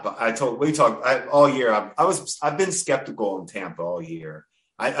 I'm not. All year. I've been skeptical in Tampa all year.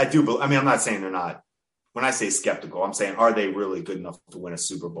 I do. I mean, I'm not saying they're not. When I say skeptical, I'm saying, are they really good enough to win a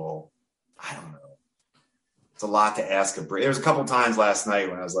Super Bowl? I don't know. It's a lot to ask of Brady. There was a couple times last night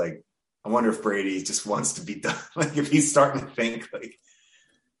when I was like, I wonder if Brady just wants to be done. If he's starting to think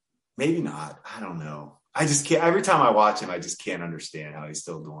maybe not. I don't know. I just can't. Every time I watch him, I just can't understand how he's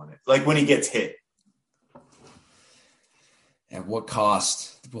still doing it. When he gets hit. At what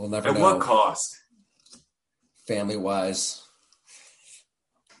cost? We'll never know. At what cost? Family-wise.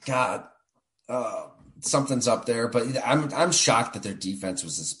 God. Something's up there, but I'm shocked that their defense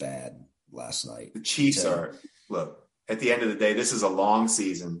was this bad last night. The Chiefs look, at the end of the day, this is a long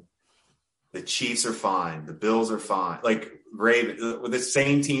season. The Chiefs are fine. The Bills are fine. With the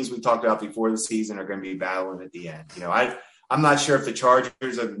same teams we talked about before the season are going to be battling at the end. I'm not sure if the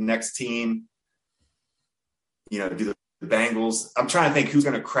Chargers are the next team. Do the Bengals. I'm trying to think who's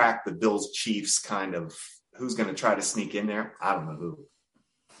going to crack the Bills Chiefs kind of. Who's going to try to sneak in there? I don't know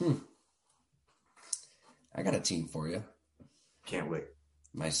who. I got a team for you. Can't wait.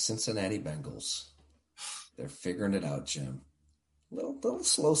 My Cincinnati Bengals. They're figuring it out, Jim. Little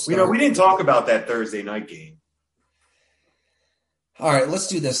slow start. We didn't talk about that Thursday night game. All right, let's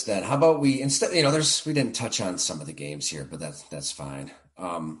do this then. How about we instead? We didn't touch on some of the games here, but that's fine.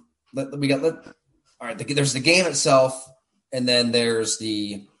 All right, there's the game itself, and then there's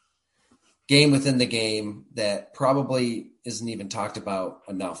the game within the game that probably isn't even talked about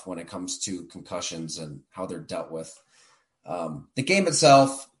enough when it comes to concussions and how they're dealt with. The game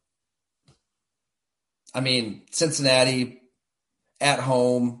itself, I mean, Cincinnati at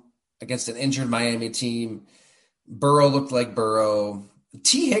home against an injured Miami team. Burrow looked like Burrow.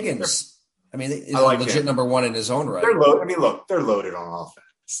 T. Higgins, is legit him. Number one in his own right. They're loaded on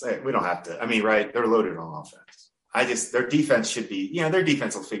offense. We don't have to. Right? They're loaded on offense. Their defense should be, their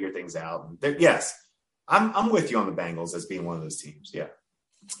defense will figure things out. Yes, I'm with you on the Bengals as being one of those teams. Yeah.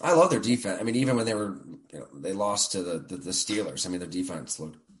 I love their defense. Even when they lost to the Steelers, their defense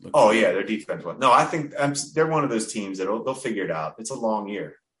looked oh, yeah, their defense. No, I think they're one of those teams that they'll figure it out. It's a long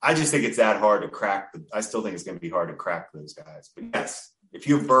year. I just think it's that hard to crack. I still think it's going to be hard to crack those guys. But yes, if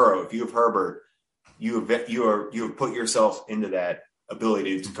you have Burrow, if you have Herbert, you have put yourself into that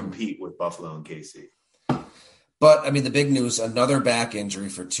ability to compete with Buffalo and KC. But the big news: another back injury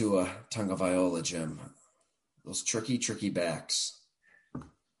for Tua Tagovailoa, Jim. Those tricky backs.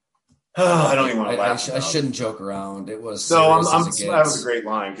 Oh, I don't even want to laugh. I shouldn't joke around. It was so. That was a great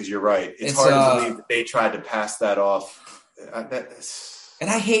line because you're right. It's hard to believe that they tried to pass that off. And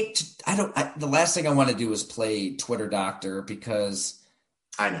I hate. The last thing I want to do is play Twitter doctor because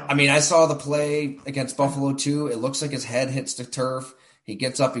I know. I saw the play against Buffalo too. It looks like his head hits the turf. He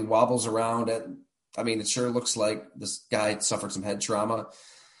gets up. He wobbles around it. It sure looks like this guy suffered some head trauma.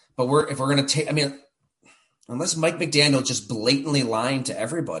 But if we're going to take, unless Mike McDaniel just blatantly lying to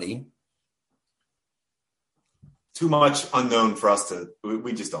everybody. Too much unknown for us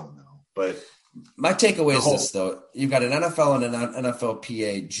we just don't know. But my takeaway is this, though. You've got an NFL and an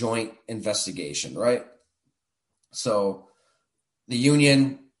NFLPA joint investigation, right? So the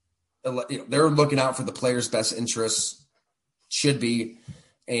union, they're looking out for the players' best interests, should be,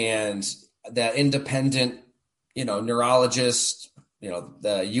 and that independent, neurologist,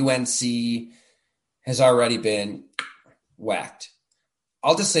 the UNC has already been whacked.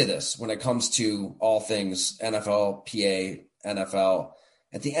 I'll just say this when it comes to all things NFL, PA, NFL,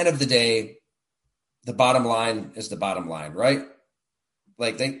 at the end of the day, the bottom line is the bottom line, right?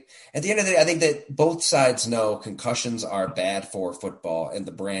 Like at the end of the day, I think that both sides know concussions are bad for football and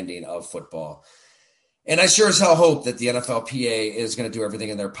the branding of football. And I sure as hell hope that the NFLPA is going to do everything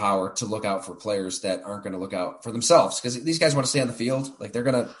in their power to look out for players that aren't going to look out for themselves, because these guys want to stay on the field. Like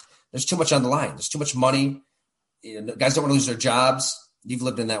there's too much on the line. There's too much money. Guys don't want to lose their jobs. You've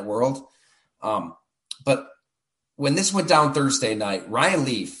lived in that world. But when this went down Thursday night, Ryan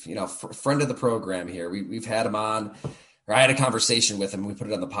Leaf, friend of the program here, we've had him on, or I had a conversation with him. We put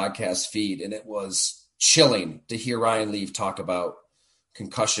it on the podcast feed, and it was chilling to hear Ryan Leaf talk about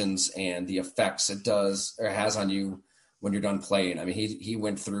concussions and the effects it does or has on you when you're done playing. I mean, he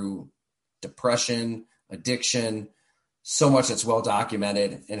went through depression, addiction, so much that's well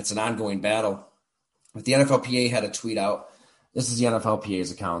documented, and it's an ongoing battle. But the NFLPA had a tweet out. This is the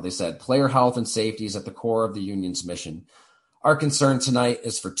NFLPA's account. They said, player health and safety is at the core of the union's mission. Our concern tonight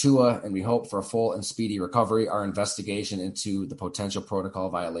is for Tua, and we hope for a full and speedy recovery. Our investigation into the potential protocol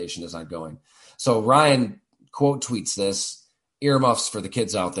violation is ongoing. So Ryan quote tweets this, earmuffs for the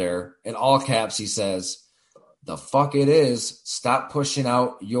kids out there. In all caps, he says, the fuck it is. Stop pushing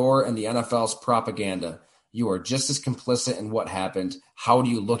out your and the NFL's propaganda. You are just as complicit in what happened. How do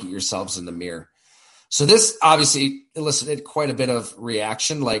you look at yourselves in the mirror? So this obviously elicited quite a bit of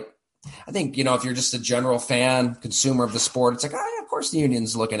reaction. Like, I think, if you're just a general fan, consumer of the sport, it's like, of course the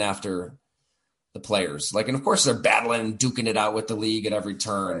union's looking after the players. Like, and of course they're battling, duking it out with the league at every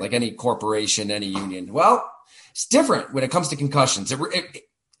turn, like any corporation, any union. Well, it's different when it comes to concussions. It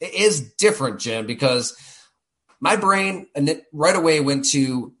is different, Jim, because my brain right away went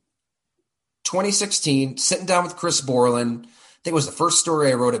to 2016, sitting down with Chris Borland. I think it was the first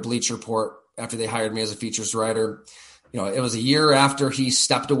story I wrote at Bleacher Report after they hired me as a features writer. It was a year after he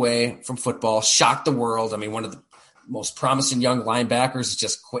stepped away from football, shocked the world. I mean, one of the most promising young linebackers is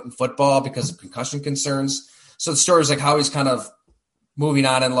just quitting football because of concussion concerns. So the story is like how he's kind of moving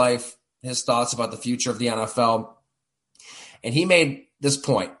on in life, his thoughts about the future of the NFL. And he made this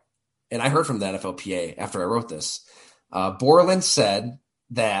point, and I heard from the NFLPA after I wrote this. Borland said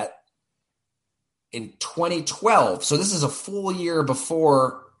that in 2012, so this is a full year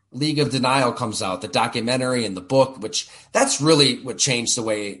before League of Denial comes out, the documentary and the book, which that's really what changed the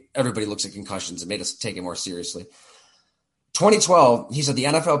way everybody looks at concussions and made us take it more seriously. 2012, he said the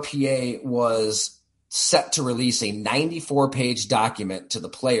NFLPA was set to release a 94-page document to the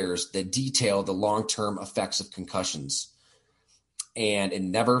players that detailed the long-term effects of concussions, and it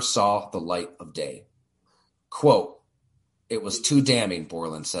never saw the light of day. Quote, it was too damning,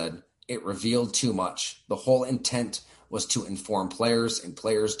 Borland said. It revealed too much. The whole intent was to inform players, and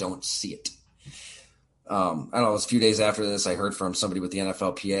players don't see it. I don't know, it was a few days after this, I heard from somebody with the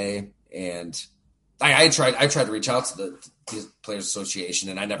NFLPA, and I tried to reach out to the Players Association,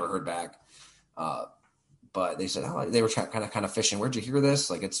 and I never heard back. But they said, they were kind of fishing. Where'd you hear this?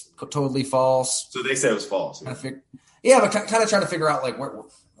 Like, it's totally false. So they said it was false. But kind of trying to figure out, like, where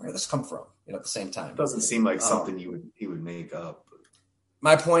did this come from? At the same time. It doesn't seem like something he would make up.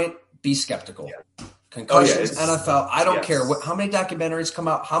 My point, be skeptical. Yeah. Concussions, NFL, I don't care how many documentaries come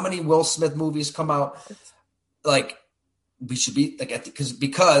out, how many Will Smith movies come out. Like, we should be like,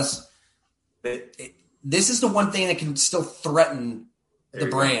 because this is the one thing that can still threaten the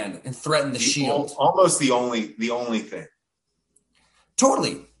brand and threaten the shield. Almost the only thing.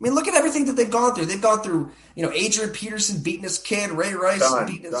 Totally. I mean, look at everything that they've gone through. They've gone through, Adrian Peterson beating his kid, Ray Rice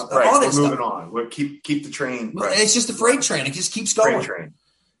beating his all this stuff. Moving on. We'll keep the train. Right. It's just a freight train. It just keeps going. Freight train.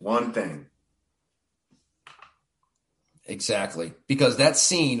 One thing. Exactly. Because that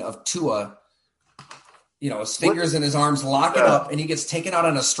scene of Tua, his fingers in his arms locking up, and he gets taken out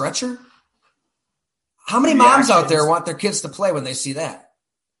on a stretcher. How many moms out there want their kids to play when they see that?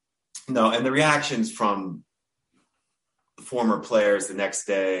 No, and the reactions from former players the next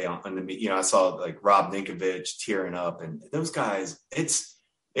day on the, I saw like Rob Ninkovich tearing up, and those guys, it's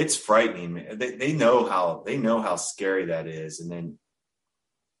frightening. They know how scary that is. And then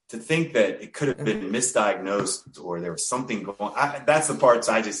to think that it could have been misdiagnosed or there was something going on, that's the parts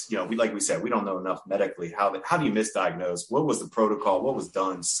I just, like we said, we don't know enough medically. How do you misdiagnose? What was the protocol? What was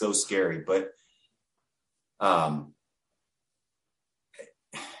done? So scary. But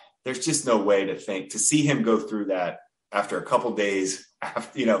there's just no way to see him go through that after a couple days,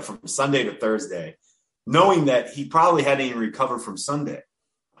 from Sunday to Thursday, knowing that he probably hadn't even recovered from Sunday.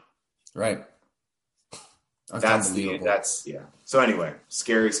 Right. That's So anyway,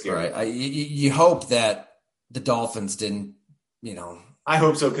 scary. Right. You hope that the Dolphins didn't, I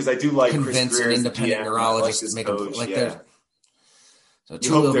hope so, because I do like convince an independent neurologist to make a that. So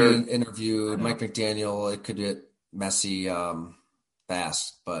Tua will be interviewed, Mike McDaniel. It could get messy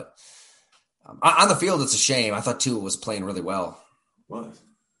fast, but on the field, it's a shame. I thought Tua was playing really well. Was.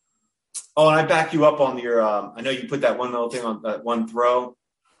 Oh, and I back you up on your. I know you put that one little thing on that one throw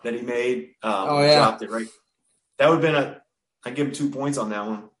that he made. Yeah, dropped it right. That would have been I give him 2 points on that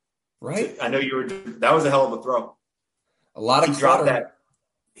one. Right. I know you were. That was a hell of a throw. A lot of he clutter. Dropped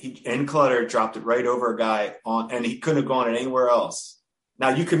that. Clutter dropped it right over a guy and he couldn't have gone it anywhere else. Now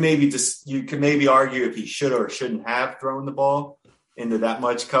you can maybe argue if he should or shouldn't have thrown the ball into that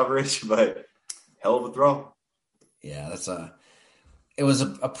much coverage, but hell of a throw. Yeah, it was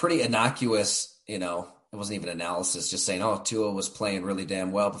a pretty innocuous, it wasn't even analysis, just saying, Tua was playing really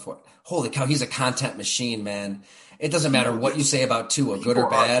damn well before. Holy cow, he's a content machine, man. It doesn't matter what you say about Tua, good or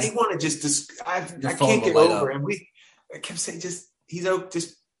bad. They want to just I can't get over him. I kept saying just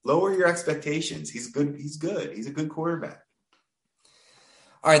lower your expectations. He's good. He's good. He's a good quarterback.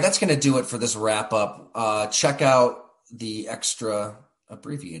 All right, that's going to do it for this wrap up. Check out the extra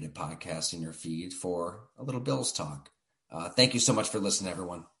abbreviated podcast in your feed for a little Bills talk. Thank you so much for listening,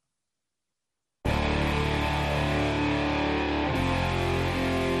 everyone.